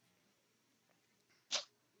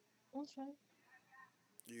 Okay.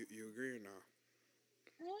 You agree or not?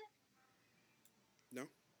 Yeah. No?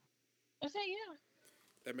 I say yeah.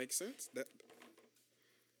 That makes sense? That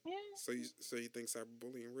Yeah. so you think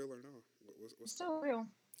cyberbullying real or no? It's What's the still real.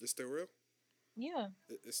 it's still real? Yeah.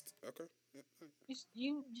 It's okay. Yeah,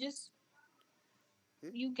 You just hmm?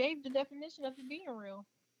 you gave the definition of it being real.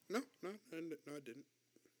 No, I didn't.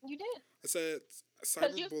 You did. I said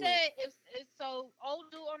Because you cyberbullying. said it's so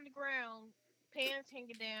old dude on the ground, pants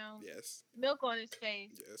hanging down, Yes, milk on his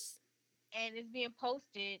face, yes, and it's being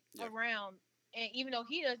posted yeah. around. And even though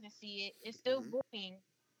he doesn't see it, it's still hmm bullying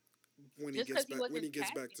When he just gets because he back, when wasn't he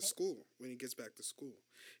gets back tagged to in it. school,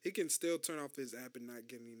 he can still turn off his app and not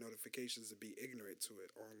get any notifications and be ignorant to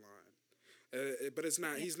it online. But it's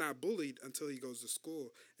not. Yeah. He's not bullied until he goes to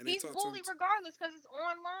school, and they He's talk to him. bullied regardless because it's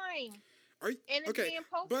online Are you, and it's okay? being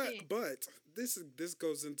But posted. but this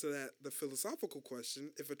goes into the philosophical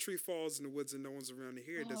question. If a tree falls in the woods and no one's around to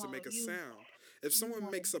hear it, does it Oh, make a sound? If you someone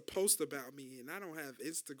want makes a post about me and I don't have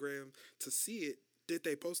Instagram to see it, did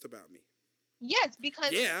they post about me? yes,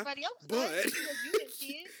 because Yeah, everybody else saw but it because you didn't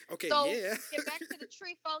see it. okay, So yeah, get back to the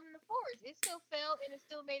tree falling in the forest. It still fell and it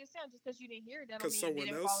still made a sound. Just because you didn't hear it, that don't because mean it someone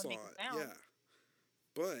didn't else fall and saw make a it. sound. Yeah,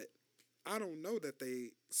 but I don't know that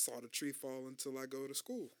they saw the tree fall until I go to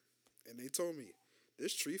school, and they told me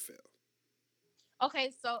this tree fell.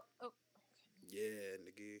 Okay, so Yeah,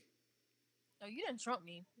 nigga. no, you didn't trump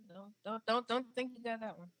me. Don't think you got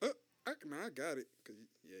that one. I got it. Cause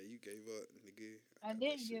yeah, you gave up, nigga. I I got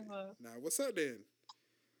that didn't shit. give up. Now what's up then?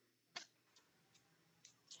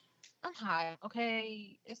 I'm hot.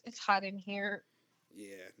 Okay, it's hot in here.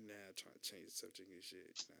 Yeah, nah, trying to change the subject and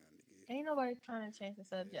shit. Nah, nigga. Ain't nobody trying to change the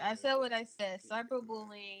subject. I Yeah, said what I said. nah.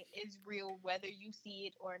 Cyberbullying is real, whether you see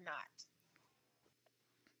it or not.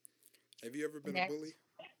 Have you ever And been a that's bully?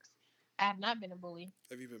 facts. I have not been a bully.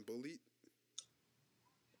 Have you been bullied?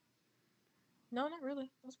 No, not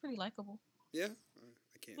really. I was pretty likable. Yeah,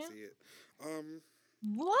 I can't Yeah. see it. Um,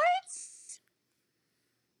 What?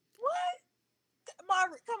 What?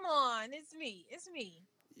 Margaret, come on. It's me. It's me.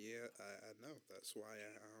 yeah, I know. That's why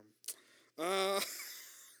uh,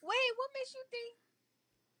 Wait, what makes you think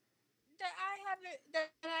that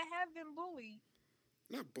I have been bullied?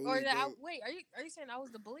 not Or bullied, that I but wait, are you saying I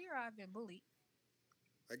was the bully or I've been bullied?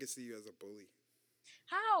 I can see you as a bully.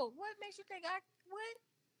 How? What makes you think I what?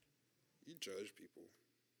 You judge people.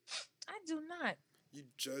 I do not. You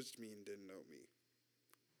judged me and didn't know me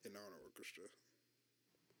in honor orchestra.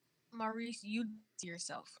 Maurice, you to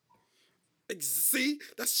yourself. See,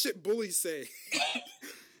 that's shit bullies say.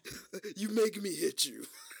 You make me hit you.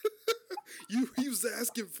 You was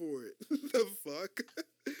asking for it. The fuck?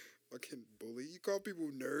 Fucking bully. You call people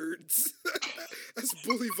nerds. That's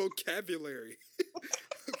bully vocabulary.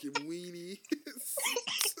 Fucking weenie.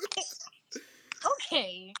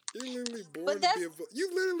 Okay. You're literally born But to that's be a you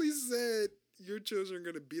literally said your children are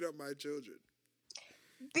gonna beat up my children.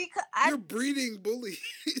 because You're breeding bullies.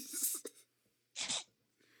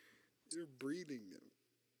 You're breeding them.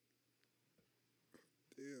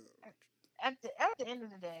 Damn. at the end of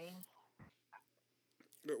the day.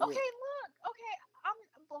 But Okay, what? look. Okay,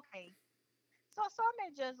 I'm okay. So I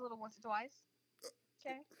may judge a little once or twice.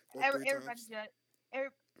 Okay. What, three Everybody times? judge. Every,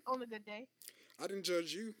 on a good day. I didn't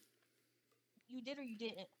judge you. You did or you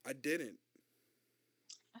didn't. I didn't.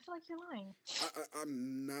 I feel like you're lying.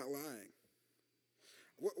 I'm not lying.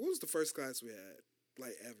 What was the first class we had?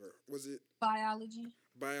 Like ever? Was it Biology.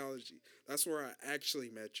 biology? That's where I actually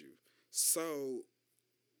met you. So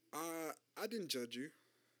I didn't judge you.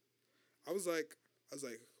 I was like,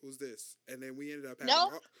 who's this? And then we ended up having. No,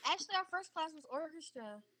 actually, our first class was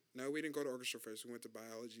orchestra. No, we didn't go to orchestra first. We went to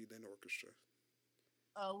biology, then orchestra.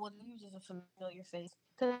 Oh, well, you was just a familiar face.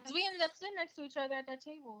 Because we ended up sitting next to each other at that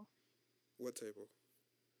table. What table?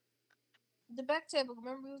 The back table.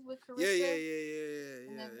 Remember we was with Carissa?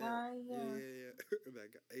 Yeah. And that guy, Yeah.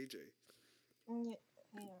 That guy, AJ. Yeah.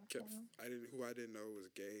 I didn't know was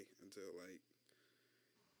gay until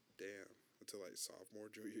like sophomore,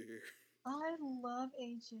 junior year. I love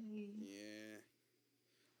AJ. Yeah.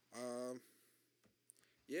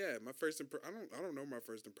 Yeah, my first I don't know my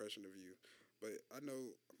first impression of you, but I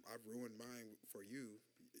know I ruined mine for you.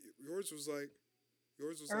 Yours was like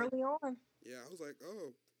Early on. yeah, I was like,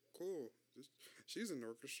 "Oh, cool. She's in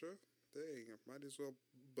orchestra. Dang, I might as well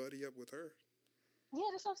buddy up with her." Yeah,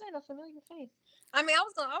 that's what I'm saying. A familiar face. I mean, I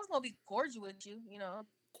was gonna be cordial with you, you know.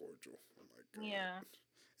 Cordial. Oh my god. Yeah.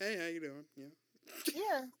 Hey, how you doing? Yeah.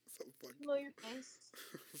 Yeah. So fucking Familiar face.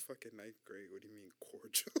 fucking ninth grade. What do you mean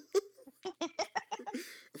cordial?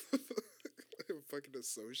 Fucking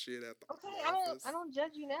associate at the Okay, office. I don't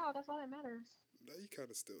judge you now. That's all that matters. No, you kind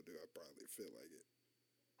of still do. I probably feel like it.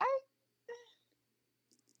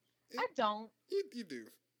 I don't. You do.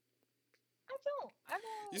 I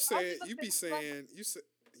don't. You say you be saying you say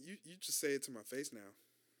you just say it to my face now.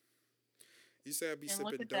 You say I be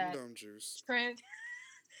sipping dum dum juice.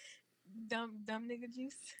 Dumb nigga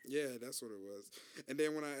juice. Yeah, that's what it was. And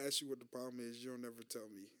then when I ask you what the problem is, you don't never tell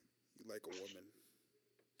me you like a woman.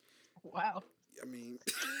 Wow. I mean,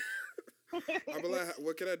 I be like,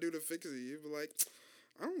 what can I do to fix it? You be like,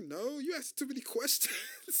 I don't know. You ask too many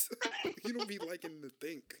questions. You don't be liking to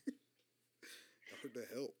think or to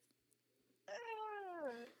help.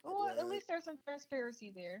 Well, at least there's some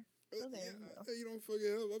transparency there. So there you go. You don't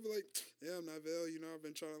fucking help. I'll be like, yeah, Nivelle, I've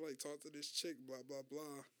been trying to like talk to this chick, blah blah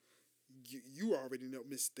blah. You already know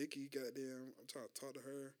Miss Sticky, goddamn. I'm trying to talk to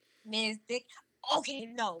her. Miss Sticky. Okay,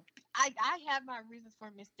 no. I have my reasons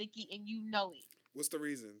for Miss Sticky, and you know it. What's the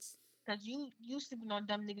reasons? Because you sleeping on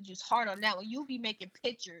dumb nigga juice hard on that one. You be making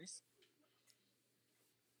pictures.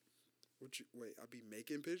 I be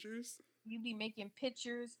making pictures? You be making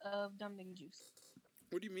pictures of dumb nigga juice.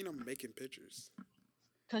 What do you mean I'm making pictures?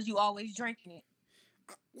 Because you always drinking it.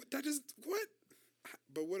 What?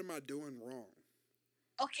 But what am I doing wrong?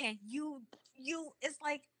 Okay, you it's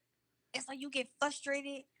like you get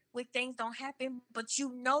frustrated when things don't happen, but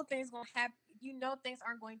you know things gonna happen. You know things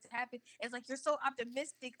aren't going to happen. It's like you're so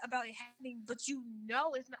optimistic about it happening, but you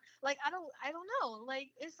know it's not. Like I don't know.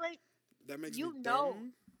 Like it's like that makes you me know.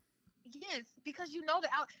 dumb? Yes, because you know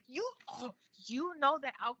you know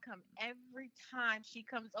the outcome every time she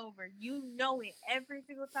comes over. You know it every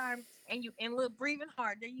single time, and look, breathing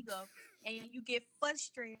hard. There you go, and you get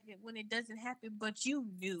frustrated when it doesn't happen, but you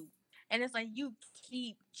knew, and it's like you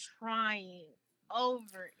keep trying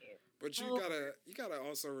over it. But you gotta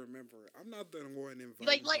also remember, I'm not the one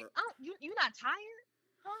inviting her. You not tired,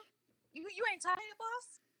 huh? You ain't tired,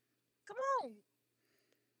 boss? Come on.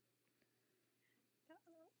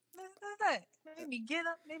 That made me get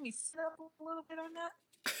up, made me sit up a little bit on that.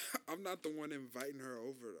 I'm not the one inviting her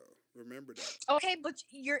over though. Remember that. Okay, but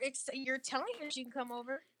you're telling her she can come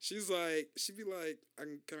over. She'd be like,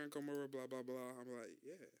 can I come over? Blah blah blah. I'm like,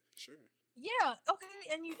 yeah, sure. Yeah,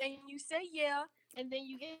 okay, and you say yeah, and then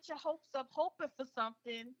you get your hopes up, hoping for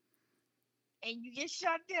something, and you get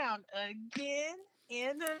shot down again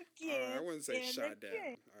and again. I wouldn't say shot down. All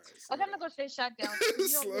right, okay, I'm not gonna say shot down.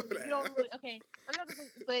 Slow down. Okay, I'm not gonna.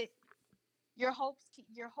 But your hope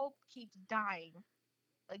keeps dying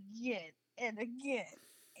again and again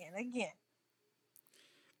and again.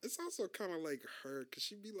 It's also kind of like her, cause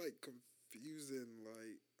she be like confusing,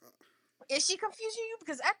 like. Is she confusing you?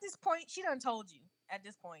 Because at this point, she done told you. At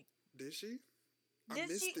this point, Did she? I did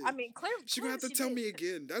she? missed I it. mean, She gonna clearly have to she tell did. me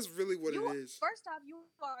again. That's really what it You is. first off, you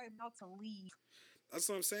are about to leave. That's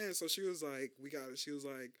what I'm saying. So she was like, we got. She was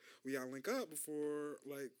like, we gotta link up before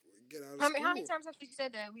like get out of How many school. times have she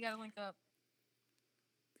said that? We gotta link up.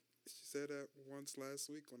 She said that once last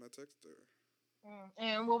week when I texted her.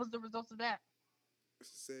 And what was the results of that?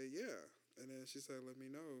 She said yeah, and then she said let me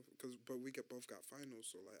know because but we both got finals,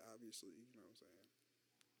 so like obviously you know what I'm saying.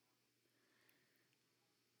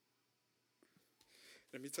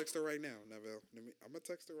 Let me text her right now, Neville. I'm gonna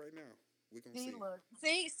text her right now. We gonna See, see. look,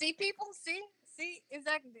 see, people, see,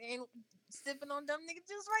 exactly, and sipping on dumb nigga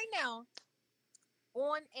juice right now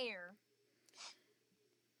on air.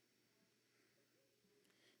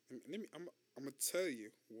 Let me. I'm gonna tell you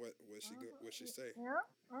what she say. Yeah.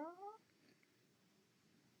 Uh-huh.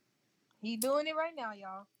 He doing it right now,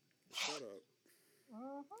 y'all. Shut up.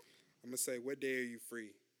 Uh-huh. I'm gonna say what day are you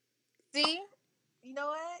free? See, you know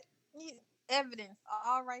what? Evidence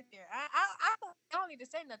all right there. I don't need to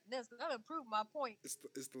say nothing else because I done proved my point. It's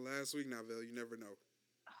the last week, Neville. You never know.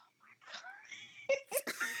 Oh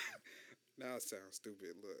my Now it sounds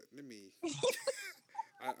stupid. Look, let me.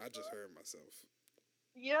 god. I just heard myself.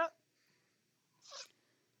 Yep.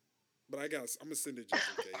 But I'm gonna send it just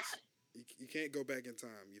in case. You can't go back in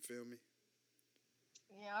time. You feel me?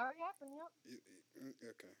 Yeah, already happened. Yep.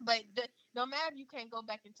 Okay. But no matter if you can't go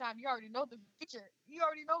back in time, you already know the future. You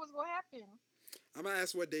already know what's gonna happen. I'm gonna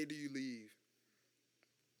ask what day do you leave?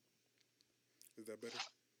 Is that better?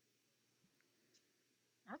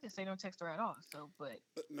 I just say don't text her at all. So,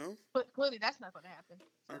 No. but clearly that's not gonna happen.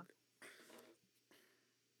 So. Okay.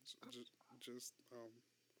 Just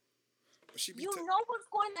But she be. You know what's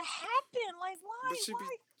going to happen. Like, why? But she be.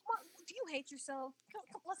 Why? Do you hate yourself? Come,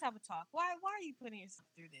 let's have a talk. Why? Why are you putting yourself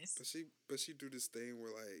through this? But she do this thing where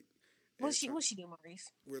like What every she? time What she do, Maurice?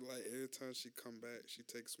 where like every time she come back, she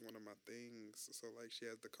takes one of my things. So like she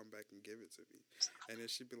has to come back and give it to me, and then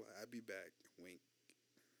she be like, "I'll be back." Wink.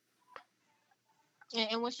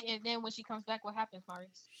 And then when she comes back, what happens,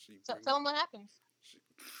 Maurice? She So brings tell them what happens.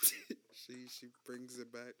 she she brings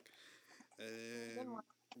it back, Then and what?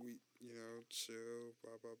 we chill,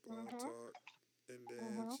 blah blah blah, Mhm. talk, and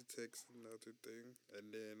then Mhm. she takes another thing,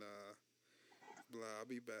 and then blah, I'll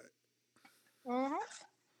be back. Mhm.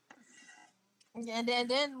 And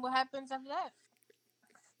then what happens after that?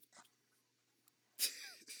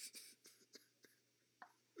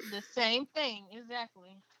 The same thing,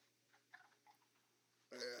 exactly.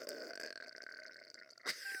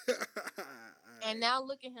 And Alright. now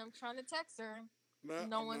look at him trying to text her, Nah,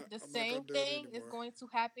 knowing the I'm not gonna same do it thing is anymore. going to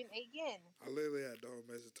happen again. I literally had the whole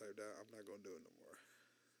message typed out. I'm not gonna do it no more.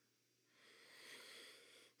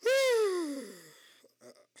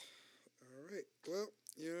 All right. Well,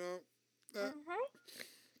 that Mhm.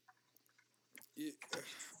 it,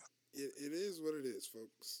 it is what it is,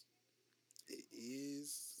 folks. It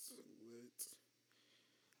is what.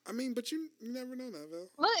 I mean, but you never know, Val.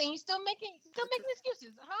 Look, and you still making Okay.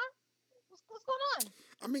 excuses, huh? What's going on?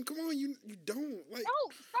 I mean, come on, you don't like.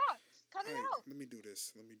 No, stop. Cut All it right, out. let me do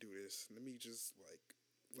this. Let me do this. Let me just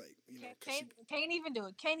Can't cause she, can't even do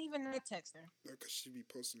it. Can't even not text her. cause she be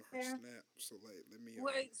posting her Yeah. snap. So like, let me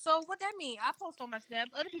Wait, so what that mean? I post on my snap.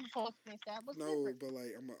 Other people post on their snap. What's no, different? but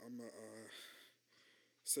like I'm a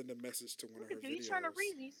send a message to one of Look her at you. You trying to videos.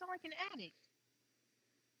 reason. You sound like an addict.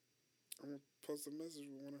 I'm gonna post a message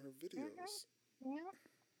with one of her Mhm. videos. Yeah.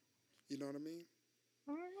 You know what I mean?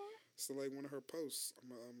 Mhm. So like one of her posts,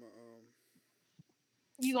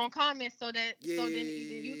 You gonna comment so then either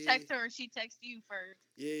you yeah, text her or she texts you first.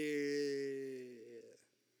 yeah.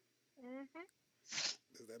 Mhm.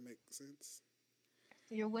 Does that make sense?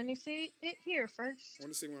 You're winning. See it here first.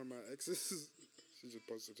 Want to see one of my exes? She just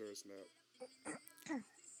posted to her snap.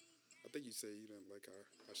 I think you said you didn't like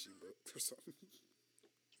how she looked or something.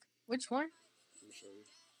 Which one? Let me show you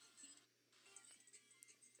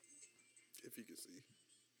if you can see.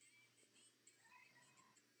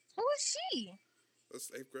 Who is she?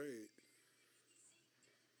 That's eighth grade.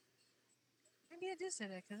 Maybe I did say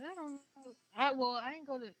that because I don't know. I didn't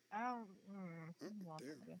go to. I don't. Oh,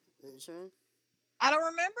 damn. What was wrong? I don't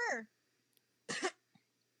remember.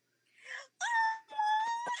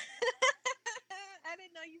 I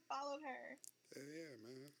didn't know you followed her. Yeah,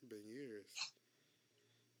 man. Been years.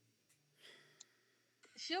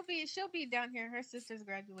 She'll be down here. Her sister's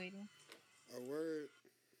graduating. A word.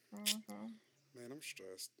 Mm-hmm. Man, I'm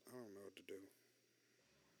stressed. I don't know what to do.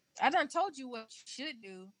 I done told you what you should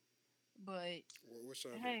do, but What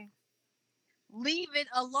should I do? hey, leave it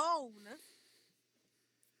alone.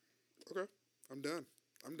 Okay, I'm done.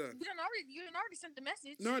 I'm done. You done already sent the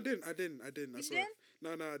message. No, I didn't. I didn't. I didn't. I You swear.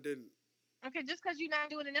 didn't? No, I didn't. Okay, just because you're not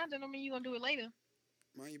doing it now, don't mean you're gonna do it later.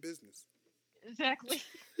 Mind your business. Exactly.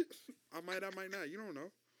 I might. I might not. You don't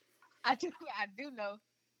know. I do. I do know.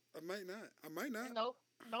 I might not. I might not. Nope.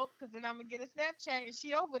 Nope. Because then I'm gonna get a Snapchat and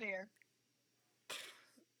she over there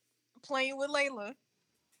playing with Layla.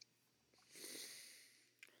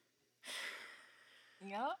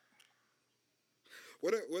 Yup.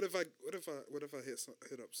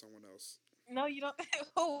 hit up someone else? No, you don't.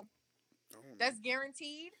 Oh, I don't know. that's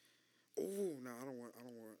guaranteed. Oh no, I don't want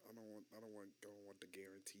the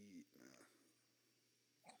guaranteed.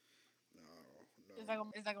 Is No.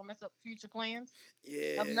 that gonna mess up future plans of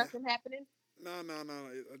Yeah. nothing happening? No.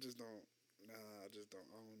 I just don't. Nah, I just don't.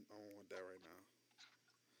 I don't want that right now.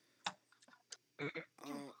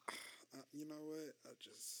 You know what?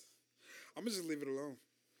 I'm gonna just leave it alone.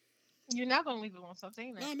 You're not gonna leave it alone. Stop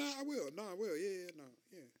saying that. No, I will. No, I will. Yeah, no,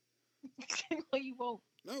 yeah. No, you won't.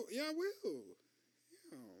 No, yeah, I will.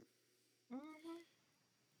 Yeah. Hmm.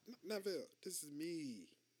 Neville, this is me.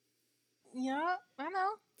 Yeah, I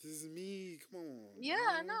know. This is me. Come on. Yeah,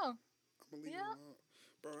 I know. I'm gonna leave it Yeah. alone.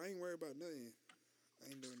 Bro, I ain't worried about nothing. I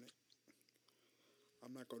ain't doing it.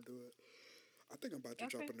 I'm not gonna do it. I think I'm about to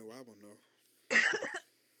drop Okay. a new album though.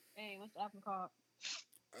 Hey, what's the album called?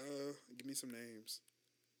 Give me some names.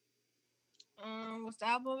 What's the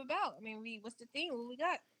album about? I mean, what's the theme? What we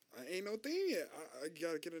got? I ain't no thing yet. I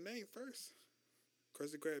gotta get a name first.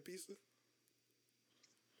 Krusty Krab Pizza.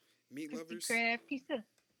 Meat Krispy Lovers. Krab pizza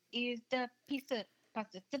is the pizza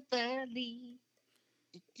positively.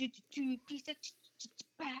 Pizza, pizza.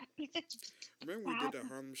 Remember we did that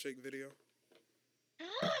Harlem Shake video?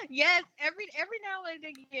 Yes, every now and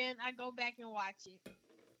again I go back and watch it.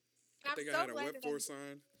 I I'm think I so had a glad wet that for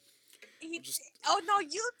sign. he. Just Oh no,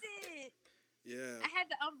 you did. yeah. I had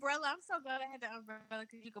the umbrella. I'm so glad I had the umbrella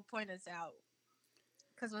because you could point us out.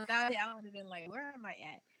 Because without it, I would have been like, "Where am I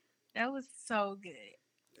at?" That was so good.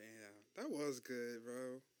 Damn, that was good,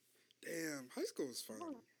 bro. Damn, high school was fun.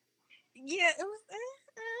 Yeah, it was.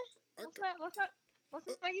 I Let's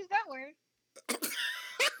not use that word.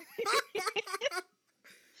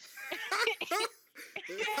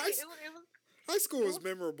 high, It was. high school It was was.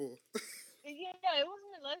 memorable. Yeah, it wasn't.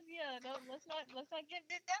 Let's not give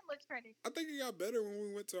it that much credit. I think it got better when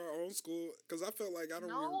we went to our own school because I felt like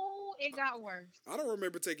No, it got worse. I don't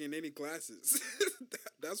remember taking any classes.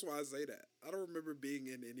 That's why I say that. I don't remember being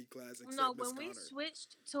in any class No, except Miss when we Connor.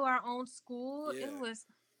 switched to our own school, Yeah, it was.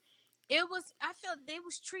 I felt they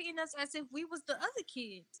was treating us as if we was the other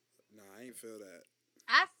kids. nah, I ain't feel that.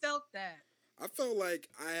 I felt that. I felt like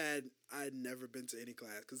I had never been to any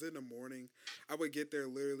class because in the morning I would get there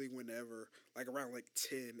literally whenever, like around like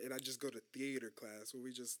 10, and I just go to theater class where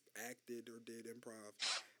we just acted or did improv,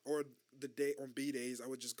 or the day on B days I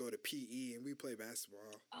would just go to PE and we play basketball.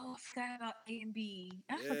 Oh, I forgot about A and B.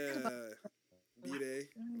 I forgot about. Yeah, B day.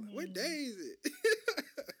 What day Mm. is it?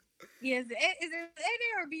 Yeah, is it A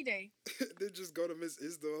day or B day? Then just go to Miss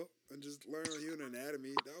Isdale and just learn human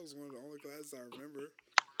anatomy. That was one of the only classes I remember.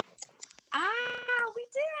 We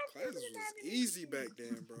did have Classes human was anatomy. easy back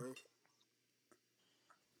then, bro.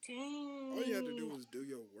 All you had to do Dang, was do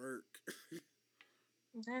your work.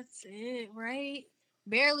 that's it, right?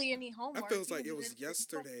 Barely any That homework. feels You like can it do was this.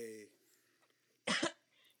 yesterday.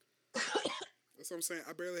 That's what I'm saying.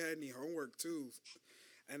 I barely had any homework too.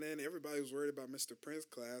 And then everybody was worried about Mr. Prince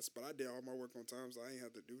class, but I did all my work on time, so I ain't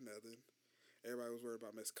have to do nothing. Everybody was worried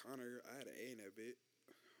about Miss Connor. I had an A in that bit.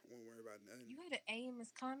 I wasn't worried about nothing. You had an A in Miss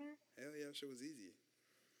Connor? Hell yeah, shit was easy.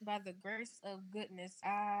 By the grace of goodness,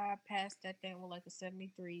 I passed that thing with like a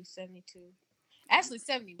 73, 72. Actually,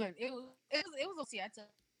 71. It was OC. I tell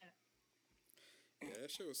you that. Yeah, that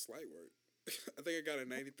shit was slight work. I think I got a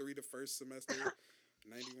 93 the first semester,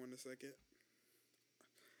 91 the second.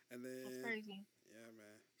 And That's then, crazy. yeah,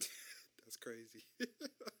 man. That's crazy.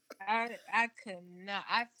 I could not.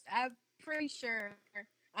 I'm pretty sure.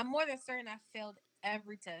 I'm more than certain I failed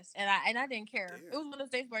every test, and I didn't care. It Damn. was one of those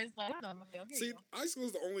days where it's like, I'm gonna fail. Here See, you go. high school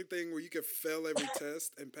is the only thing where you could fail every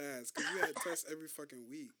test and pass because you had tests every fucking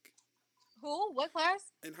week. Who? What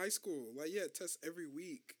class? In high school, like, you had tests every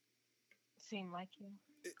week. Seemed like you.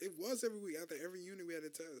 It was every week. After every unit, we had a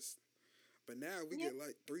test. But now we Yeah. get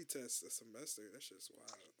like 3 tests a semester. That shit's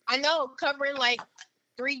wild. I know, covering like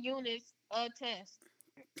 3 units a test.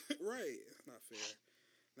 Right. That's not fair.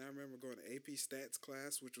 Now I remember going to AP Stats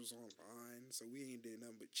class, which was online, so we ain't did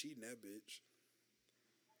nothing but cheating that bitch.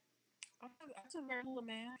 I took very little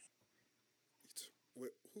math.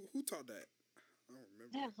 Who taught that? I don't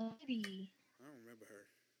remember. That lady. I don't remember her.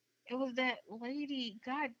 It was that lady.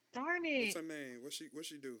 God darn What's it. her name? What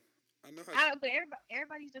she do? I know how. But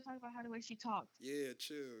everybody used to talk about how the way she talked. Yeah,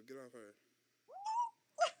 chill. Get off her.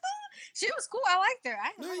 She was cool. I liked her.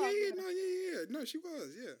 I No, don't yeah, like yeah, her. no, yeah, yeah. No, she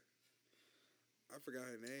was, yeah. I forgot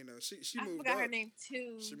her name though. She I moved forgot up. her name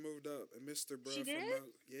too. She moved up, and Mr. She Bruh did? from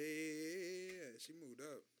Mount, yeah. She moved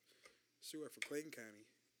up. She worked for Clayton County,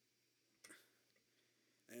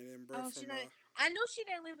 and then bruh Oh, she from not. I knew she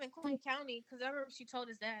didn't live in Clayton County because I remember she told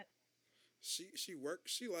us that. she worked.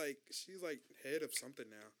 She's like head of something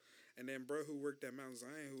now. And then bruh who worked at Mount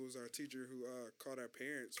Zion, who was our teacher who called our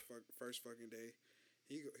parents first fucking day,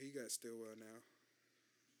 he got Stillwell now.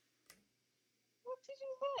 What did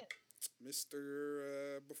you say?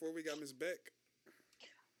 Mr. Before we got Miss Beck.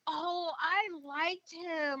 Oh, I liked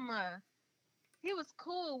him. He was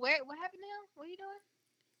cool. What happened to him? What are you doing?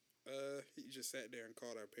 He just sat there and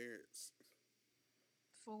called our parents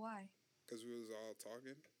For why? because we was all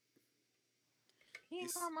talking. He didn't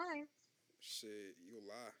He's call mine. shit. You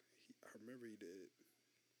lie. I remember he did.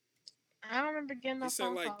 I don't remember getting no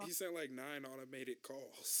phone call. He sent like 9 automated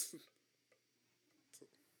calls.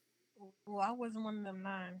 Well, I wasn't one of them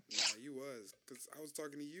 9. Nah, you was because I was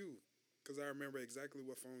talking to you. Because I remember exactly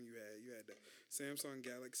what phone you had. You had the Samsung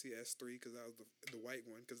Galaxy S3 because that was the white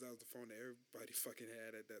one because that was the phone that everybody fucking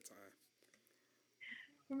had at that time.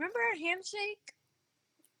 Remember our handshake?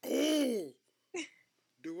 Oh!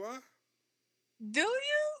 Do I? Do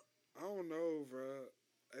you? I don't know, bro.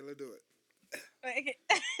 Hey, let's do it. Okay.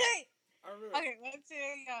 I remember. Okay, 1, 2,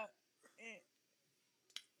 go.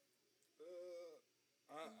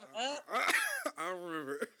 I don't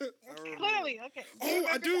remember. I don't remember. Clearly, okay. Oh,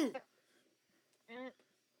 I do. That?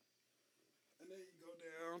 And then you go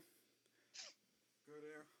down.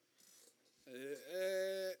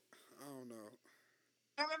 I don't know.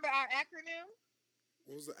 I remember our acronym.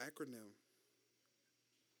 What was the acronym?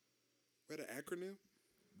 We had an acronym?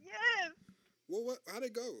 Yes. Well, what? How'd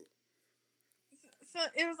it go? So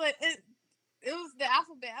it was like it was the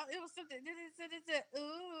alphabet. It was something. It said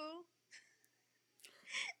ooh.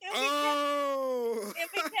 Oh. And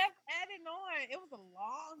we kept adding on. It was a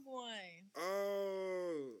long one.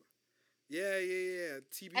 Oh. Yeah.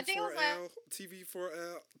 I think it was TB4L, like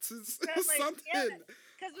TV4L, like, something. yeah,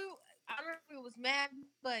 because I remember it was Mad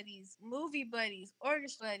Buddies, Movie Buddies,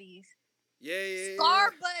 Orchestra Buddies. Yeah.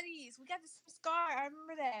 Scar Buddies. We got the Scar. I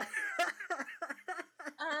remember that.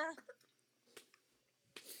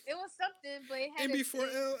 It was something, but it had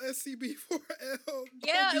MB4L, SCB4L.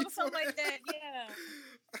 Yeah, it was something like that. Yeah.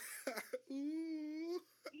 Ooh.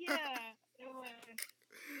 Yeah. It was.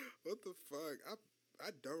 What the fuck? I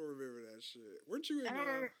don't remember that shit. Weren't you in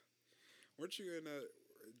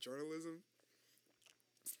journalism?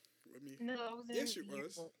 No, I was in Yes, you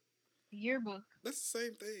was. Yearbook. That's the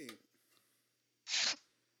same thing.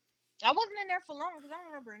 I wasn't in there for long because I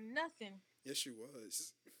don't remember nothing. Yes, you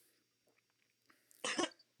was.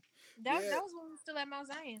 That was when we were still at Mount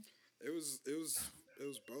Zion. It was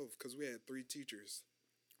both because we had 3 teachers.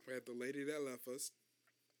 We had the lady that left us.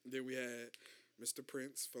 Then we had Mr.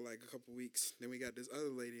 Prince for like a couple weeks. Then we got this other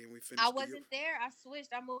lady and we finished. I wasn't there. I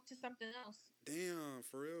switched. I moved to something else. Damn,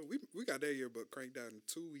 for real. We got that yearbook cranked out in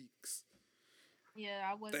 2 weeks. Yeah,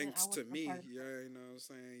 I wasn't. Thanks to me. Yeah, You know what I'm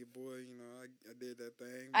saying? Your boy, I did that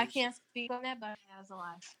thing. I can't speak on that, but that was a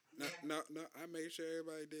lie. No, I made sure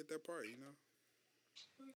everybody did their part,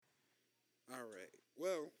 All right.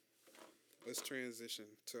 Well, let's transition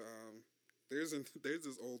to there's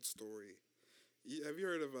this old story. Have you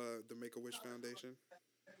heard of the Make-A-Wish Foundation?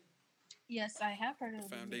 Yes, I have heard of the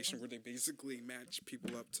foundation where they basically match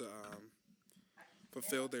people up to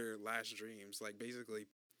fulfill their last dreams. Like basically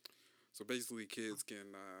kids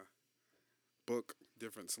can book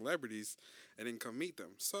different celebrities and then come meet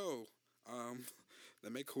them. So the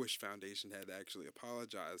Make-A-Wish Foundation had to actually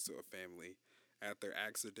apologize to a family after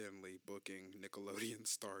accidentally booking Nickelodeon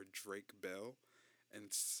star Drake Bell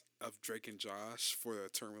and of Drake and Josh for a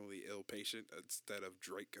terminally ill patient instead of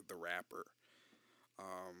Drake the rapper.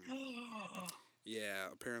 Yeah,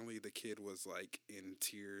 apparently the kid was like in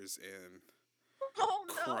tears and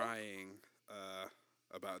crying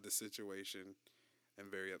about the situation and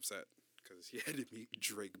very upset because he had to meet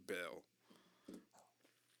Drake Bell.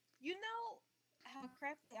 You know how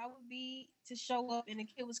crappy I would be to show up and the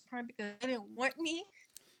kid was crying because they didn't want me?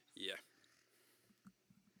 Yeah.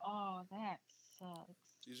 Oh, that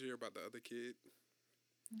sucks. Did you hear about the other kid?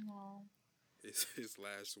 No. His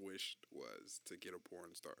last wish was to get a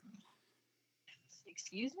porn star.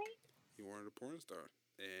 Excuse me? He wanted a porn star,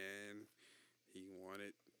 and he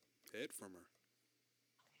wanted head from her.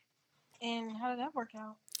 And how did that work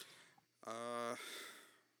out? Uh,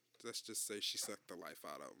 let's just say she sucked the life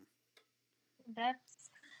out of him. That's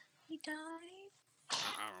he died.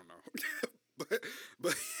 I don't know,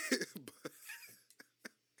 but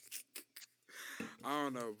I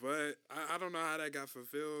don't know, but I don't know how that got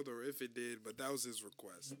fulfilled or if it did, but that was his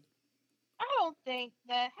request. I don't think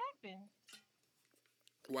that happened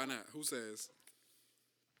Why not? Who says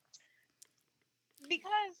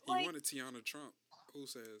because he wanted Tiana Trump? Who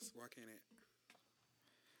says why can't it?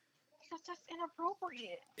 because that's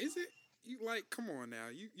inappropriate. Is it? You like? Come on now.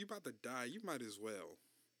 You about to die. You might as well.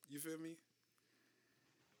 You feel me?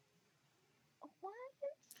 What?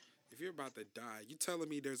 If you're about to die, you telling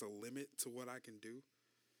me there's a limit to what I can do?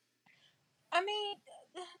 I mean,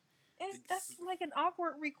 that's It's, like an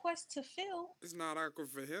awkward request to fill. it's not awkward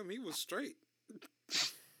for him. He was straight.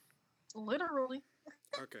 Literally.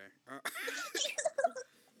 Okay.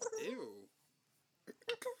 Ew.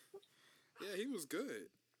 Yeah, he was good.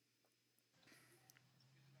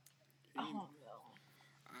 He, Oh no.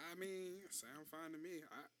 I mean, sound fine to me.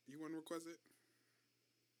 You want to request it?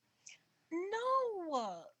 No,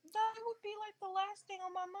 that would be like the last thing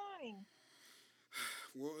on my mind.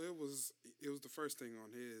 Well, it was the first thing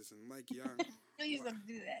on his, and like young Please don't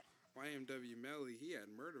do that. YMW Melly, he had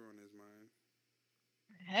murder on his mind.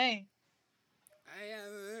 Hey, I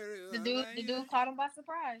had murder the on dude, my the dude caught him by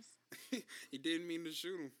surprise. He didn't mean to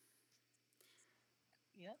shoot him.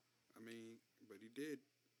 Yep. I mean, but he did.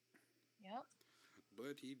 Yep.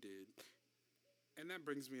 But he did. And that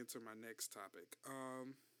brings me into my next topic. I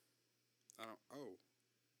don't. Oh,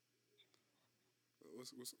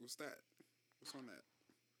 what's that? What's on that?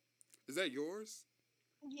 Is that yours?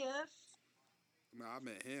 Yes. No, I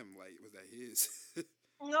meant him. Like, was that his?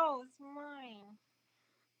 No, it's mine.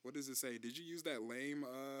 What does it say? Did you use that lame,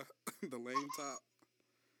 the lame top?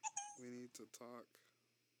 We need to talk.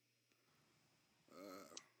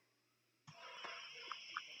 Ugh.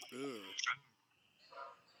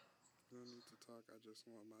 We don't need to talk. I just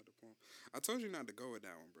want my diploma. I told you not to go with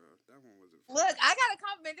that one, bro. That one wasn't fun. Look, I got a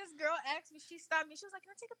compliment. This girl asked me. She stopped me. She was like,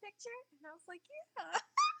 "Can I take a picture?" And I was like, "Yeah."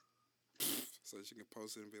 So she can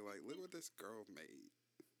post it and be like, look what this girl made.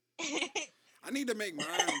 I need to make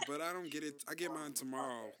mine, but I don't get it. I get mine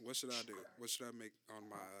tomorrow. What should I do? What should I make on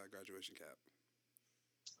my graduation cap?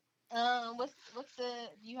 What's the?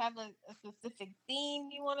 Do you have a specific theme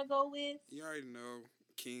you want to go with? You already know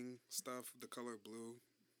King stuff, the color blue,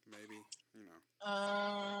 maybe. You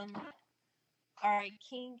know. All right,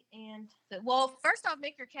 King and well, first off,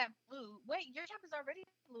 make your cap blue. Wait, your cap is already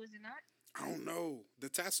blue, is it not? I don't know. The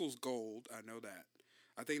tassel's gold. I know that.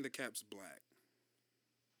 I think the cap's black.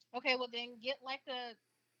 Okay, well then get like a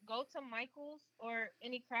go to Michael's or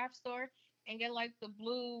any craft store and get like the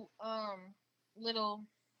blue little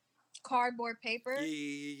cardboard paper. Yeah,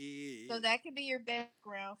 yeah, yeah, yeah. So that could be your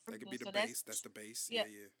background for That could blue. be the So base. That's the base. Yeah,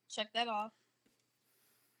 yeah. check that off.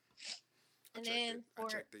 I And checked then it. I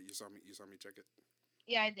checked it. You saw me check it.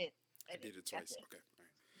 yeah, I did. I did it twice. Okay.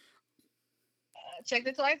 All right. Checked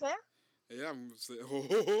it twice, huh? Yeah, I'm saying, Ew.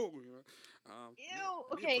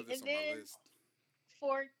 I Okay, put this and on my then list.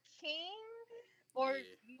 for King, or Yeah.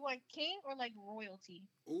 you want King or like royalty?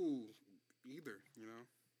 Ooh, either, you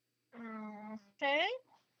know. Okay.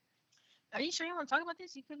 Are you sure you want to talk about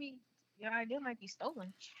this? You could be. Your idea might be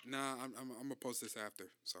stolen. Nah, I'm gonna post this after.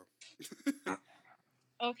 So.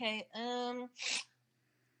 Okay.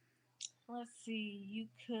 Let's see. You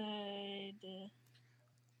could.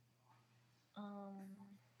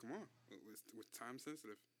 Come on, with time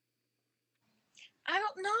sensitive. I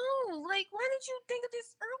don't know. Like, why did you think of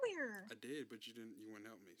this earlier? I did, but you didn't. You wouldn't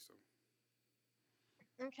help me. So.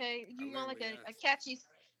 Okay. Do you want like literally a asked. catchy?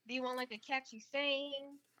 Do you want like a catchy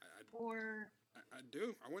saying? I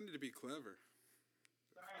do. I wanted to be clever.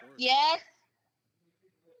 Of course. Yes.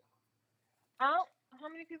 Oh, how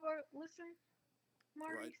many people are listening?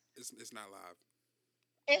 Right. It's not live.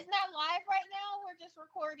 It's not live right now. We're just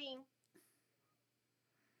recording.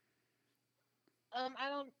 I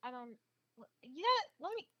don't. Yeah.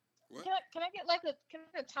 Let me. What? Can I get like a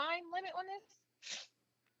time limit on this?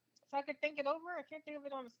 So I could think it over. I can't think of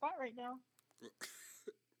it on the spot right now.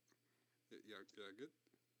 Yeah, good.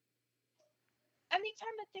 I need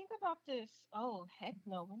time to think about this. Oh heck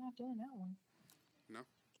no, we're not doing that one. No.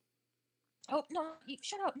 Oh no,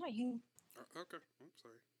 shut up, not you. Okay, I'm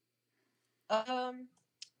sorry.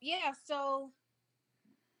 Yeah. So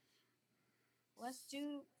let's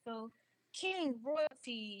do King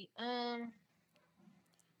royalty. The man.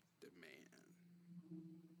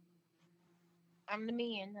 I'm the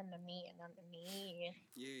man. I'm the man. I'm the man.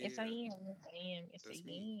 Yeah. Yes, I am. Yes, I am. Yes, That's I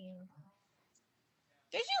me. am.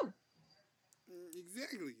 Did you?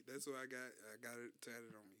 Exactly. That's what I got. I got it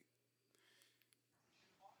tatted on me.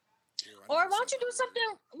 Ew, I Or never why said don't you that do word. something?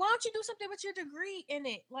 Why don't you do something with your degree in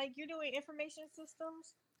it? Like you're doing information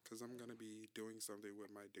systems. Because I'm gonna be doing something with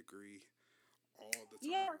my degree all the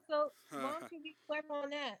Yeah. So why time. don't you be clever on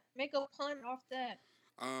that? Make a pun off that.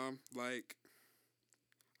 Like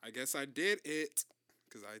I guess I did it.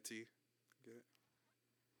 Cause IT. Get it?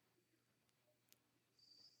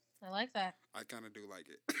 I like that. I kind of do like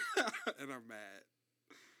it, and I'm mad.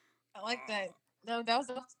 I like that. Oh, No, that was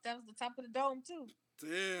the top of the dome too.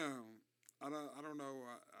 damn. I don't know.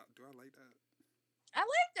 Do I like that? I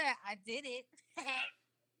like that. I did it.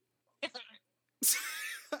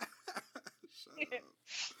 Shut up.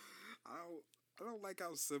 I don't. I don't like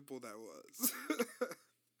how simple that was.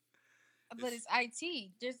 But It's it's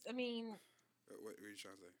IT. Just I mean, what are you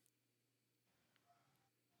trying to say?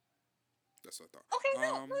 That's what I okay,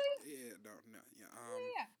 thought. no, like, Yeah, no, no, yeah,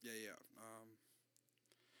 yeah, yeah, yeah.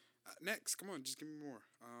 Next, come on, just give me more.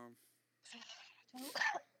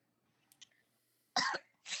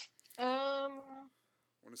 yeah.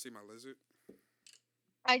 Want to see my lizard?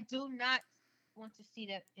 I do not want to see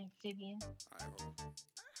that amphibian. I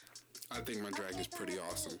I think my dragon is pretty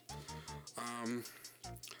awesome. Um,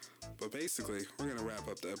 but basically, we're gonna wrap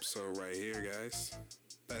up the episode right here, guys.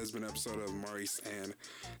 That has been an episode of Maurice and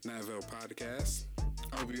Naville podcast.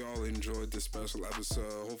 I hope you all enjoyed this special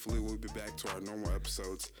episode. Hopefully, we'll be back to our normal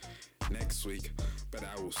episodes next week. But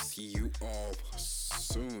I will see you all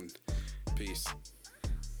soon. Peace.